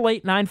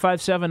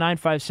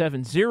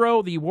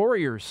 888-957-9570. The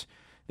Warriors,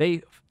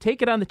 they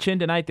take it on the chin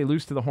tonight. They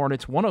lose to the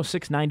Hornets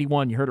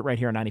 106-91. You heard it right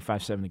here on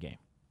 95.7 The Game.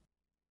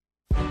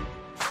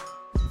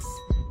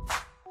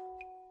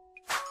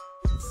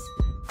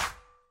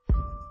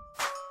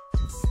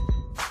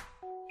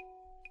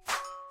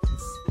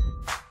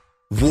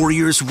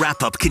 Warriors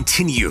wrap-up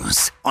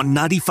continues on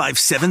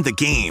 95.7 The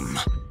Game.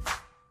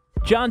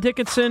 John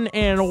Dickinson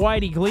and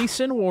Whitey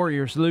Gleason.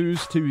 Warriors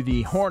lose to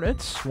the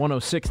Hornets,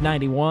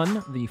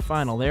 106-91. The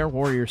final there.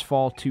 Warriors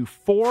fall to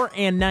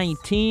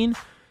 4-19.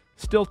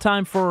 Still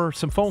time for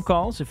some phone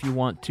calls if you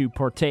want to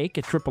partake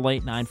at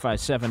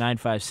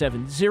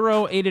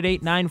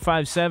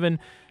 888-957-9570,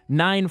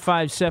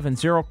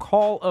 888-957-9570.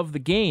 Call of the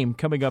game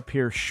coming up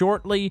here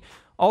shortly.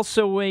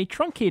 Also, a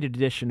truncated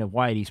edition of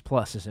Whitey's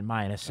pluses and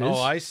minuses.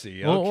 Oh, I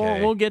see.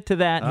 Okay. We'll get to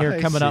that here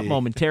coming up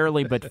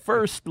momentarily. But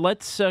first,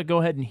 let's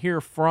go ahead and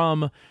hear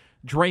from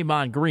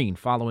Draymond Green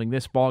following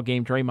this ball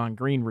game. Draymond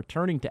Green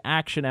returning to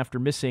action after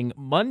missing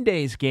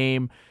Monday's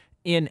game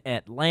in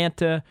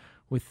Atlanta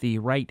with the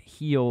right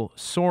heel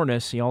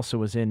soreness. He also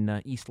was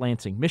in East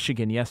Lansing,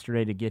 Michigan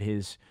yesterday to get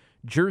his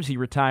jersey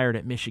retired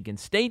at Michigan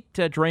State.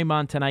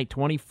 Draymond tonight,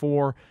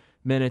 24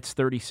 minutes,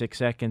 36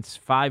 seconds,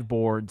 5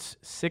 boards,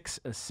 6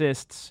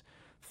 assists,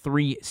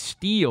 3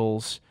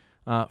 steals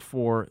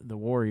for the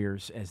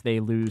Warriors as they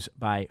lose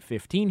by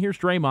 15. Here's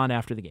Draymond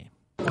after the game.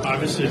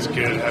 Obviously, it's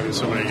good having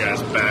so many guys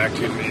back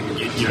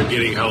and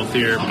getting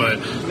healthier,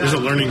 but there's a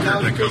learning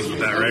curve that comes with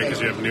that, right?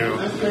 Because you have new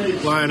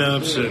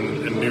lineups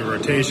and new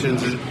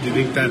rotations. Do you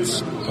think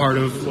that's part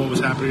of what was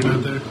happening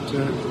out there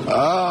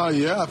tonight?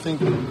 Yeah, I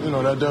think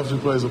that definitely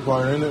plays a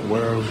part in it.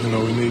 Where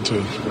we need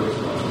to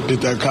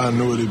get that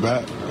continuity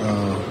back.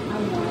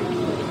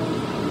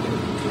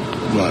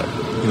 But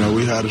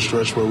we had a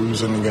stretch where we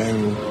was in the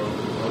game and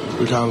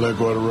we kind of let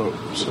go of the rope.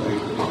 So.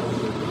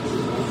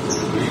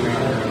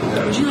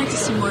 Would you like to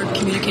see more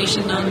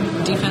communication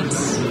on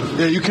defense?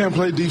 Yeah, you can't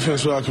play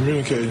defense without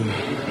communicating.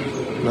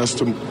 That's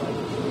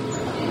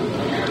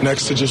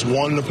next to just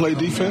wanting to play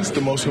defense,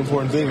 the most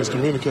important thing is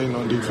communicating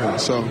on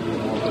defense. So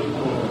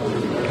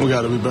we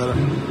got to be better.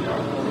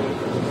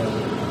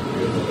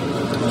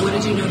 What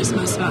did you notice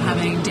most about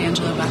having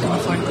D'Angelo back on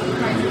the floor?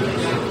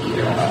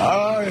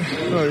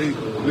 He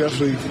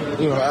definitely,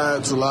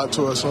 adds a lot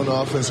to us on the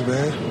offensive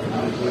end.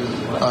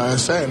 And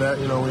saying that,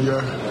 when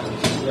you're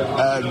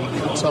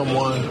adding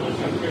someone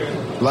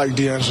like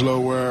D'Angelo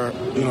where,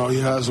 he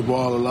has the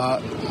ball a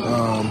lot,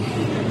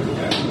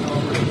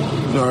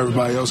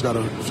 everybody else got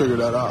to figure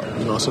that out,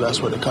 so that's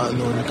where the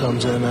continuity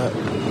comes in at.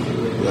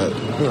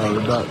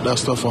 That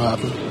stuff will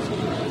happen.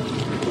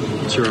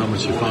 Not sure how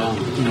much you follow,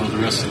 the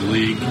rest of the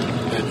league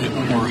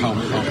or how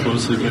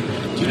closely, but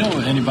do you know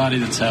anybody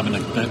that's having a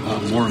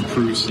more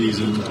improved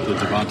season than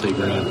Devontae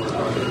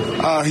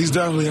Graham? He's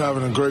definitely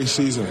having a great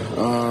season.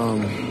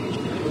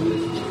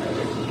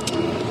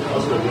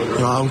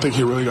 I don't think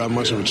he really got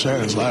much of a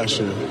chance last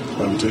year.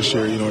 But this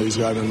year, he's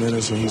gotten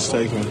minutes and he's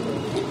taking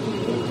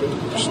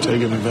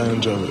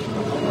advantage of it.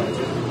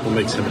 What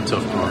makes him a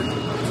tough guard?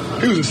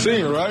 He was a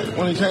senior, right,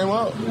 when he came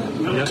out?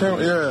 Yeah.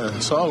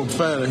 So I'm a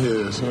fan of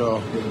his.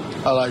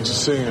 I like the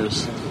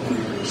seniors.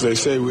 They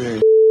say we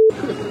ain't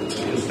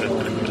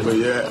but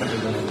yeah,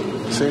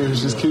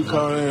 seniors just keep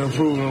coming in and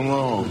proving them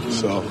wrong.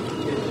 So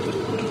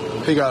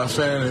he got a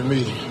fan in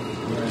me,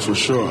 for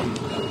sure.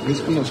 He's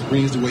putting those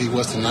screens the way he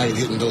was tonight,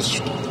 hitting those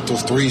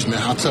threes, man.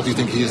 How tough do you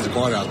think he is to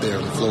guard out there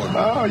on the floor?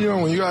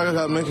 When you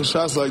got making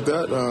shots like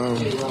that,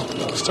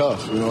 it's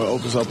tough. It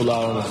opens up a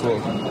lot on the floor.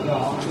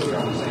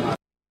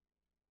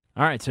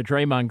 All right, so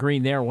Draymond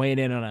Green there weighing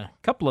in on a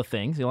couple of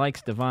things. He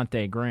likes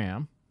Devontae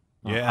Graham.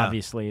 Yeah,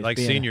 obviously. like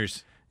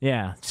seniors.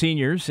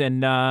 Seniors.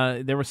 And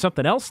there was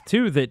something else,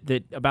 too,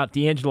 that about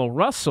D'Angelo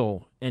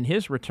Russell and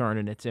his return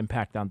and its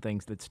impact on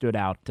things that stood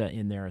out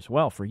in there as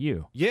well for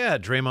you. Yeah,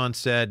 Draymond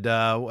said,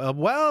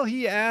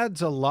 he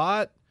adds a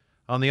lot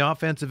on the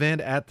offensive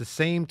end. At the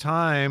same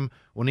time,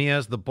 when he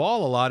has the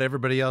ball a lot,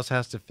 everybody else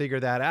has to figure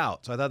that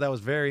out. So I thought that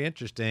was very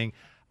interesting.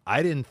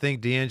 I didn't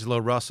think D'Angelo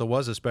Russell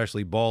was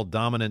especially ball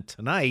dominant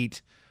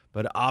tonight,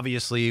 but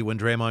obviously when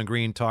Draymond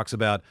Green talks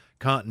about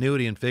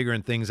continuity and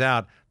figuring things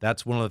out,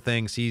 that's one of the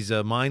things he's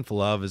mindful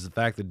of is the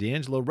fact that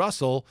D'Angelo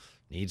Russell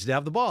needs to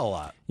have the ball a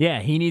lot. Yeah,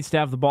 he needs to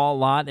have the ball a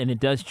lot, and it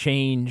does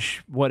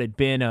change what had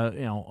been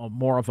a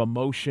more of a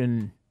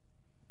motion,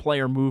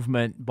 player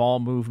movement, ball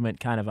movement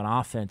kind of an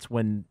offense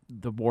when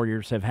the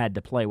Warriors have had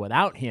to play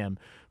without him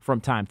from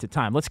time to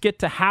time. Let's get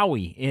to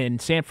Howie in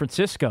San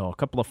Francisco. A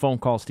couple of phone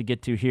calls to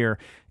get to here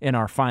in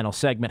our final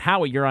segment.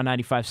 Howie, you're on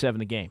 95.7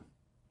 The Game.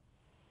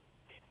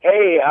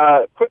 Hey,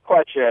 quick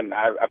question.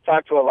 I've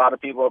talked to a lot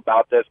of people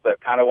about this, but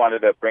kind of wanted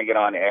to bring it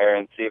on air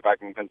and see if I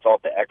can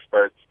consult the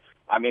experts.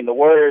 I mean, the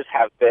Warriors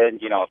have been,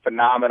 a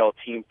phenomenal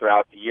team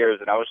throughout the years,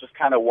 and I was just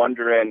kind of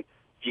wondering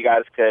if you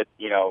guys could,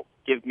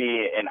 give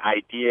me an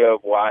idea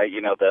of why,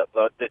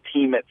 the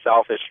team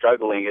itself is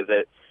struggling. Is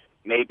it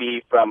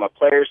maybe from a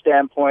player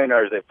standpoint,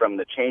 or is it from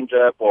the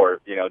changeup, or,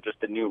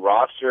 just a new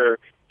roster?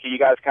 Can you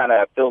guys kind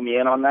of fill me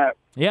in on that?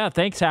 Yeah,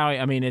 thanks, Howie.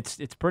 I mean,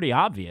 it's pretty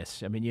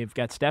obvious. I mean, you've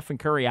got Stephen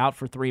Curry out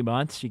for 3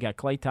 months. You got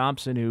Klay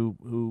Thompson,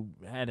 who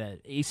had an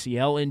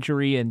ACL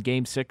injury in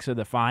Game 6 of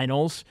the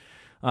Finals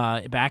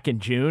back in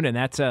June, and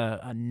that's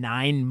a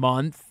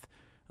 9-month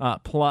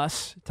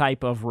plus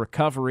type of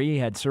recovery. He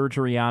had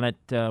surgery on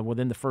it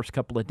within the first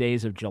couple of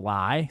days of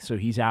July, so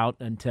he's out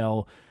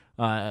until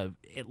at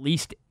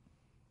least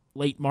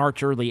late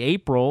March, early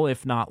April,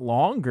 if not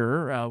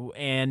longer.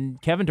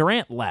 And Kevin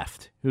Durant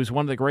left, who's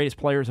one of the greatest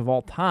players of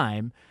all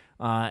time.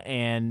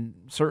 And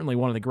certainly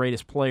one of the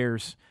greatest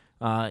players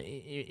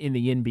in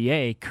the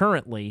NBA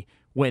currently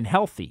when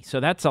healthy. So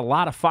that's a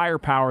lot of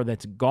firepower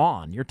that's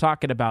gone. You're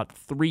talking about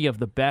 3 of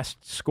the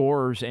best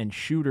scorers and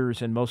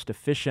shooters and most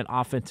efficient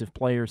offensive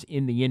players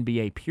in the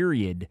NBA,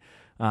 period.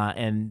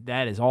 And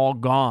that is all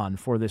gone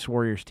for this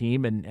Warriors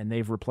team, and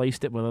they've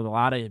replaced it with a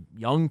lot of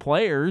young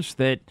players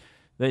that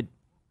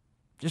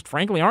just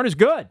frankly aren't as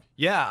good.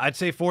 Yeah, I'd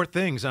say 4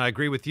 things, and I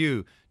agree with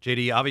you,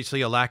 JD.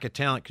 Obviously, a lack of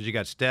talent because you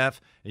got Steph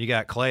and you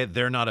got Klay.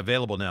 They're not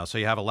available now. So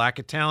you have a lack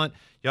of talent.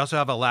 You also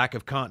have a lack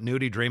of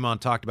continuity. Draymond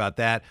talked about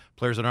that.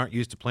 Players that aren't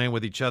used to playing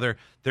with each other.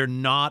 They're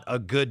not a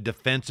good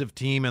defensive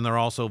team, and they're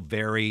also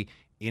very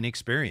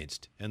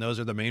inexperienced. And those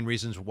are the main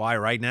reasons why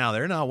right now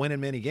they're not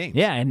winning many games.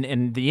 Yeah,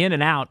 and the in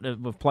and out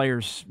of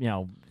players,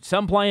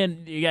 some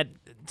playing, you got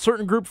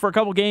certain group for a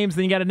couple games,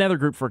 then you got another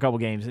group for a couple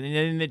games, and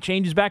then it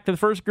changes back to the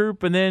first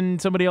group, and then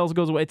somebody else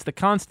goes away. It's the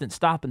constant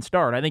stop and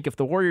start. I think if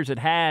the Warriors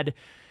had,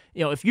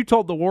 if you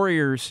told the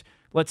Warriors,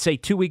 let's say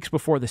 2 weeks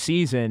before the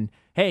season,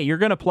 hey, you're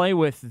going to play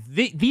with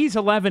these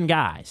 11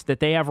 guys that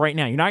they have right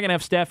now. You're not going to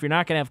have Steph. You're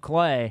not going to have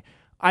Klay.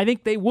 I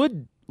think they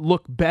would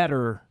look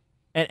better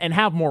and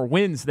have more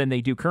wins than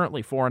they do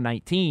currently,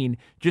 4-19,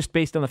 just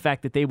based on the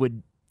fact that they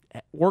would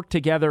work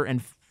together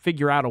and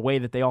figure out a way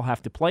that they all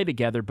have to play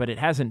together, but it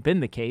hasn't been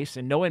the case,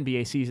 and no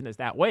NBA season is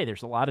that way.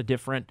 There's a lot of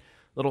different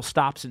little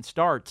stops and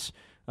starts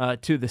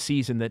to the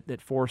season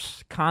that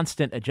force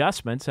constant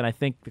adjustments, and I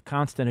think the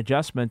constant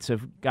adjustments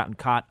have gotten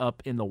caught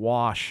up in the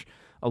wash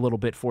a little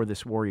bit for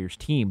this Warriors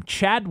team.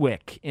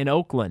 Chadwick in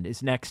Oakland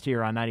is next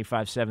here on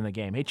 95.7 The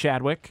Game. Hey,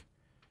 Chadwick.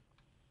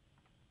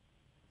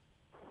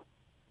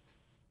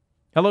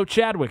 Hello,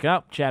 Chadwick.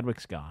 Oh,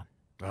 Chadwick's gone.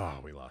 Oh,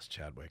 we lost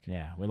Chadwick.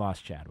 Yeah, we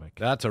lost Chadwick.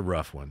 That's a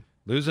rough one.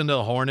 Losing to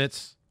the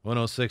Hornets,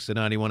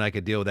 106-91, I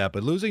could deal with that.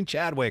 But losing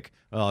Chadwick,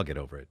 I'll get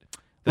over it.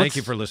 Thank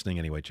you for listening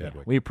anyway,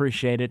 Chadwick. Yeah, we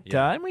appreciate it.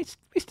 Yeah. And we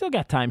still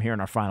got time here in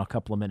our final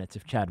couple of minutes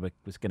if Chadwick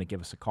was going to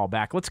give us a call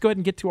back. Let's go ahead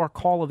and get to our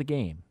call of the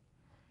game.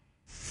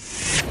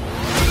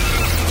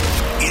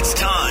 It's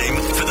time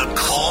for the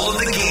call of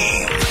the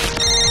game.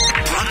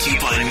 Brought to you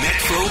by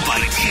Metro by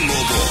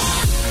T-Mobile.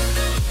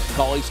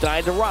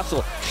 Cauley-Stein to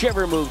Russell.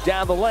 Shiver move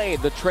down the lane.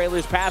 The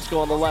trailer's Pascal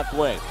on the left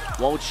wing.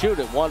 Won't shoot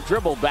it. One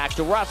dribble back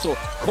to Russell.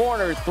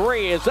 Corner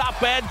 3 is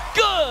up and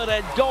good.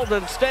 And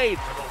Golden State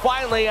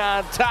finally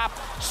on top,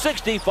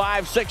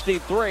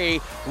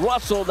 65-63.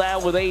 Russell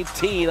down with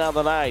 18 on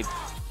the night.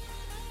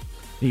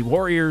 The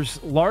Warriors'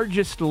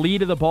 largest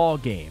lead of the ball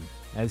game,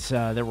 as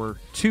there were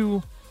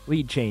 2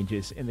 lead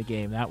changes in the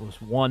game. That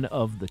was one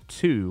of the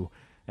 2,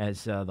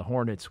 as the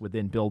Hornets would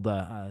then build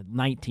a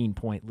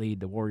 19-point lead.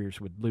 The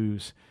Warriors would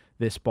lose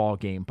this ball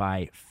game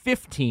by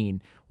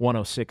 15,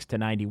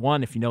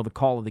 106-91. If you know the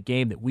call of the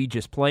game that we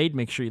just played,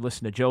 make sure you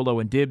listen to Jolo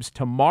and Dibs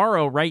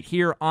tomorrow right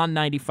here on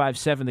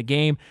 95.7 The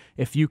Game.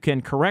 If you can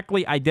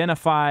correctly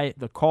identify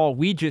the call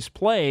we just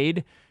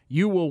played,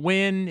 you will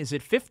win, is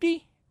it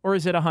 50 or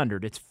is it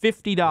 100? It's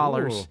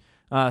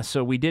 $50.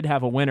 So we did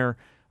have a winner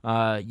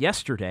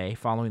yesterday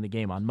following the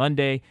game on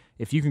Monday.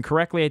 If you can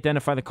correctly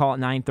identify the call at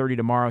 9:30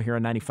 tomorrow here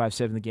on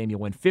 95.7 The Game,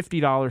 you'll win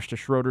 $50 to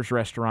Schroeder's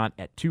Restaurant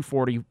at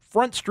 240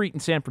 Front Street in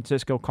San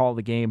Francisco. Call of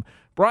the game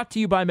brought to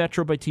you by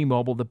Metro by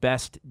T-Mobile, the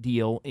best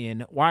deal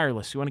in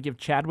wireless. You want to give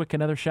Chadwick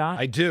another shot?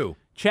 I do.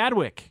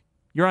 Chadwick,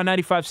 you're on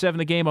 95.7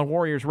 The Game on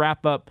Warriors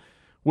Wrap-Up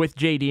with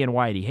JD and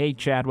Whitey. Hey,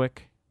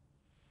 Chadwick.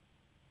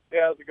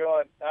 Yeah, how's it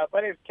going?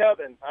 My name's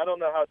Kevin. I don't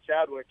know how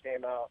Chadwick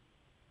came out.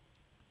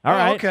 All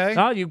right.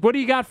 Okay. What do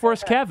you got for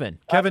us, Kevin?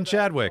 Kevin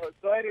Chadwick.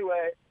 So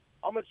anyway,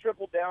 I'm going to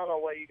triple down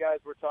on what you guys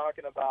were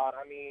talking about.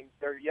 I mean,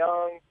 they're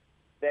young.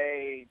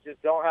 They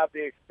just don't have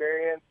the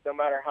experience, no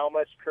matter how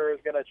much Kerr is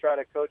going to try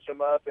to coach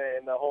them up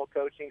and the whole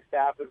coaching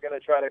staff is going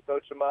to try to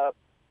coach them up.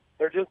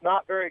 They're just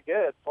not very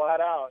good, flat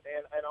out.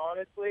 And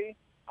honestly,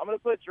 I'm going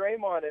to put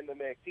Draymond in the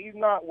mix. He's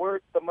not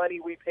worth the money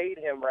we paid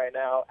him right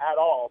now at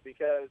all,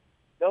 because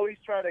though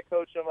he's trying to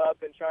coach them up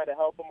and trying to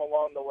help them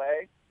along the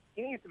way,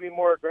 he needs to be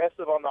more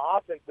aggressive on the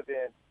offensive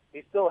end.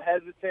 He's still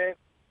hesitant,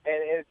 and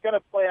it's going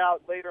to play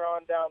out later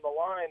on down the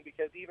line,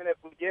 because even if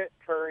we get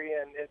Curry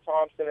and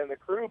Thompson and the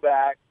crew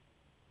back,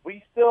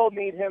 we still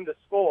need him to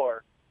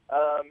score.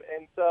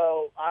 And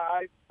so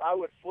I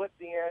would flip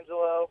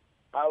D'Angelo.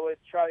 I would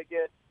try to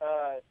get,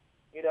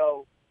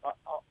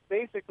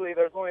 basically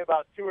there's only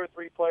about 2 or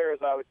 3 players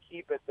I would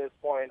keep at this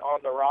point on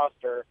the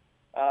roster.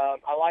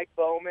 I like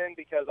Bowman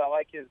because I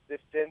like his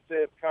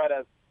defensive kind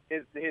of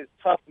his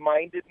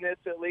tough-mindedness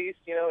at least.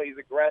 He's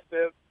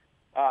aggressive.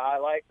 I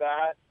like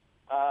that.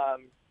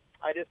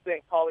 I just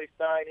think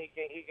Cauley-Stein,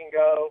 he can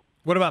go.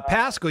 What about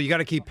Pascal? You got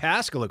to keep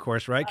Pascal, of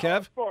course, right,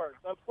 Kev? Of course.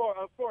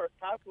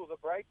 Pascal's a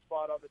bright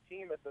spot on the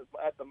team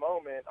at the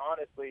moment.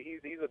 Honestly,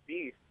 he's a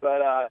beast.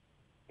 But I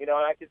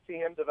could see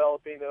him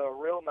developing into a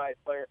real nice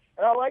player.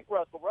 And I like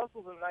Russell.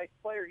 Russell's a nice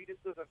player. He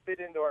just doesn't fit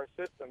into our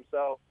system.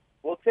 So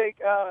we'll take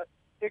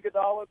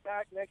Iguodala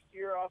back next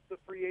year off the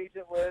free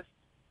agent list,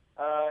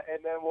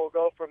 and then we'll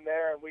go from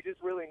there. And we just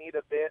really need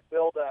to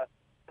build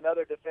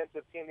another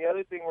defensive team. The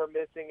other thing we're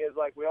missing is,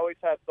 we always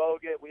had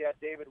Bogut. We had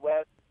David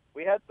West.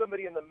 We had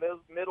somebody in the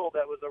middle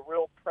that was a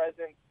real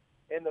presence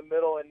in the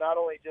middle, and not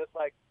only just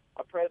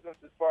a presence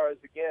as far as,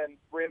 again,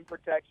 rim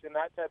protection,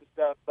 that type of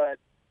stuff, but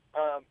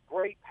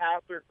great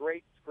passer,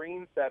 great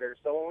screen setter.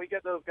 So when we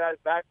get those guys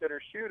back that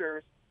are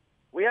shooters,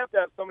 we have to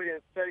have somebody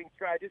that's setting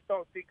screen. I just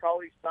don't see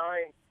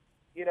Cauley-Stein.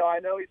 I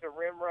know he's a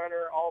rim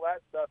runner, all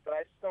that stuff, but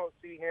I just don't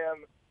see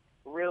him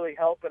really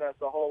helping us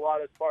a whole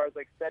lot as far as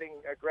setting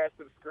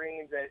aggressive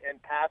screens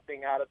and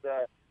passing out of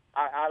that.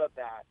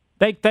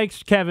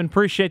 Thanks, Kevin.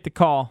 Appreciate the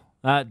call.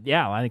 I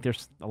think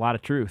there's a lot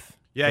of truth.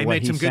 Yeah, he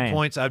made some good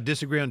points. I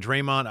disagree on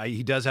Draymond.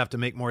 He does have to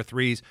make more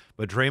threes,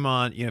 but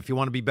Draymond, if you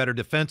want to be better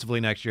defensively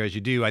next year, as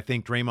you do, I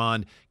think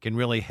Draymond can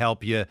really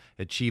help you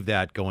achieve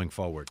that going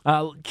forward.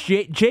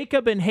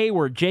 Jacob and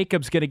Hayward.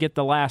 Jacob's going to get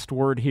the last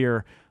word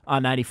here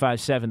on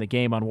 95.7 The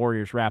Game on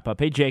Warriors Wrap Up.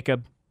 Hey,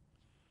 Jacob.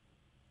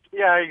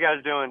 Yeah, how you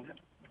guys doing?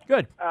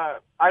 Good.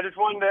 I just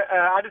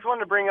wanted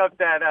to bring up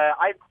that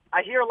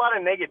I hear a lot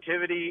of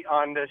negativity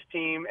on this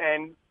team,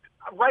 and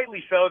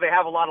rightly so. They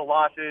have a lot of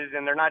losses,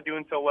 and they're not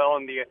doing so well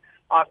in the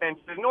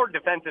offensive nor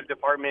defensive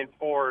department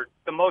for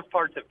the most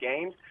parts of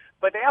games.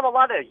 But they have a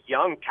lot of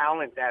young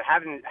talent that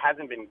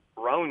hasn't been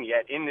grown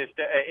yet in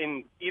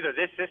either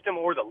this system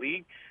or the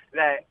league,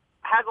 that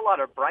has a lot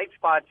of bright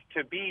spots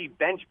to be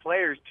bench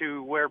players,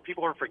 to where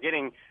people are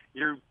forgetting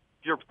your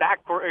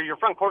backcourt or your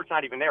front court's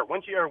not even there.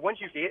 Once you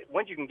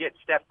can get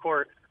Steph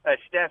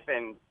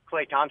and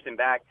Klay Thompson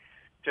back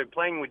to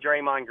playing with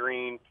Draymond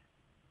Green,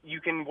 you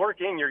can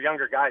work in your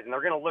younger guys, and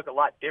they're going to look a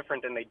lot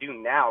different than they do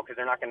now because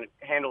they're not going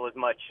to handle as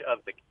much of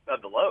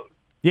the load.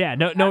 Yeah,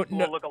 no.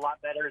 Will look a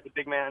lot better as a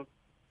big man.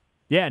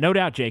 Yeah, no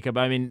doubt, Jacob.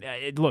 I mean,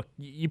 look,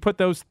 you put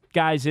those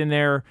guys in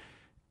there.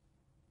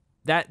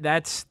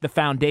 That's the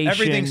foundation.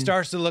 Everything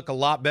starts to look a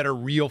lot better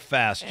real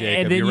fast,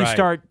 Jacob. And then You're you right.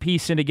 start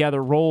piecing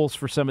together roles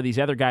for some of these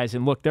other guys.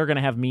 And look, they're going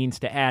to have means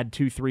to add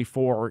 2, 3,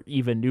 4, or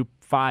even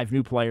 5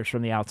 new players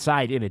from the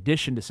outside, in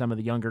addition to some of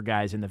the younger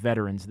guys and the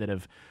veterans that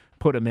have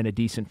put them in a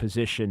decent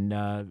position,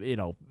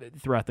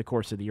 throughout the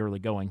course of the early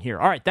going here.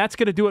 All right, that's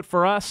going to do it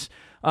for us.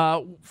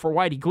 For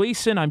Whitey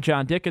Gleason, I'm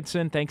John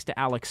Dickinson. Thanks to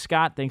Alex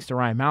Scott. Thanks to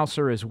Ryan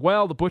Mouser as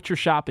well. The Butcher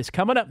Shop is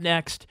coming up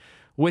next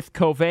with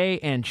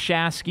Covey and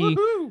Shasky.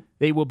 Woo-hoo!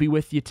 They will be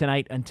with you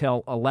tonight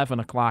until 11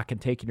 o'clock and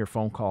taking your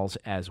phone calls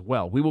as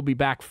well. We will be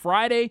back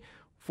Friday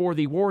for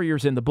the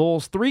Warriors and the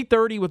Bulls.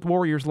 3:30 with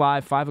Warriors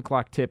Live, 5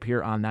 o'clock tip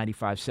here on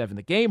 95.7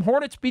 The Game.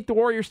 Hornets beat the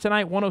Warriors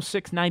tonight,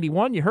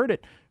 106-91. You heard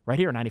it right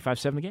here on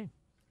 95.7 The Game.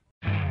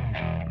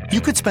 You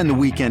could spend the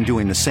weekend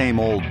doing the same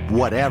old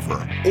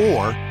whatever,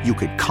 or you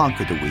could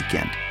conquer the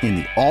weekend in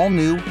the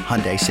all-new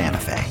Hyundai Santa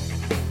Fe.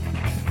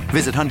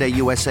 Visit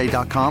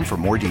HyundaiUSA.com for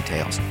more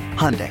details.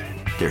 Hyundai,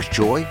 there's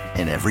joy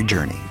in every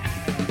journey.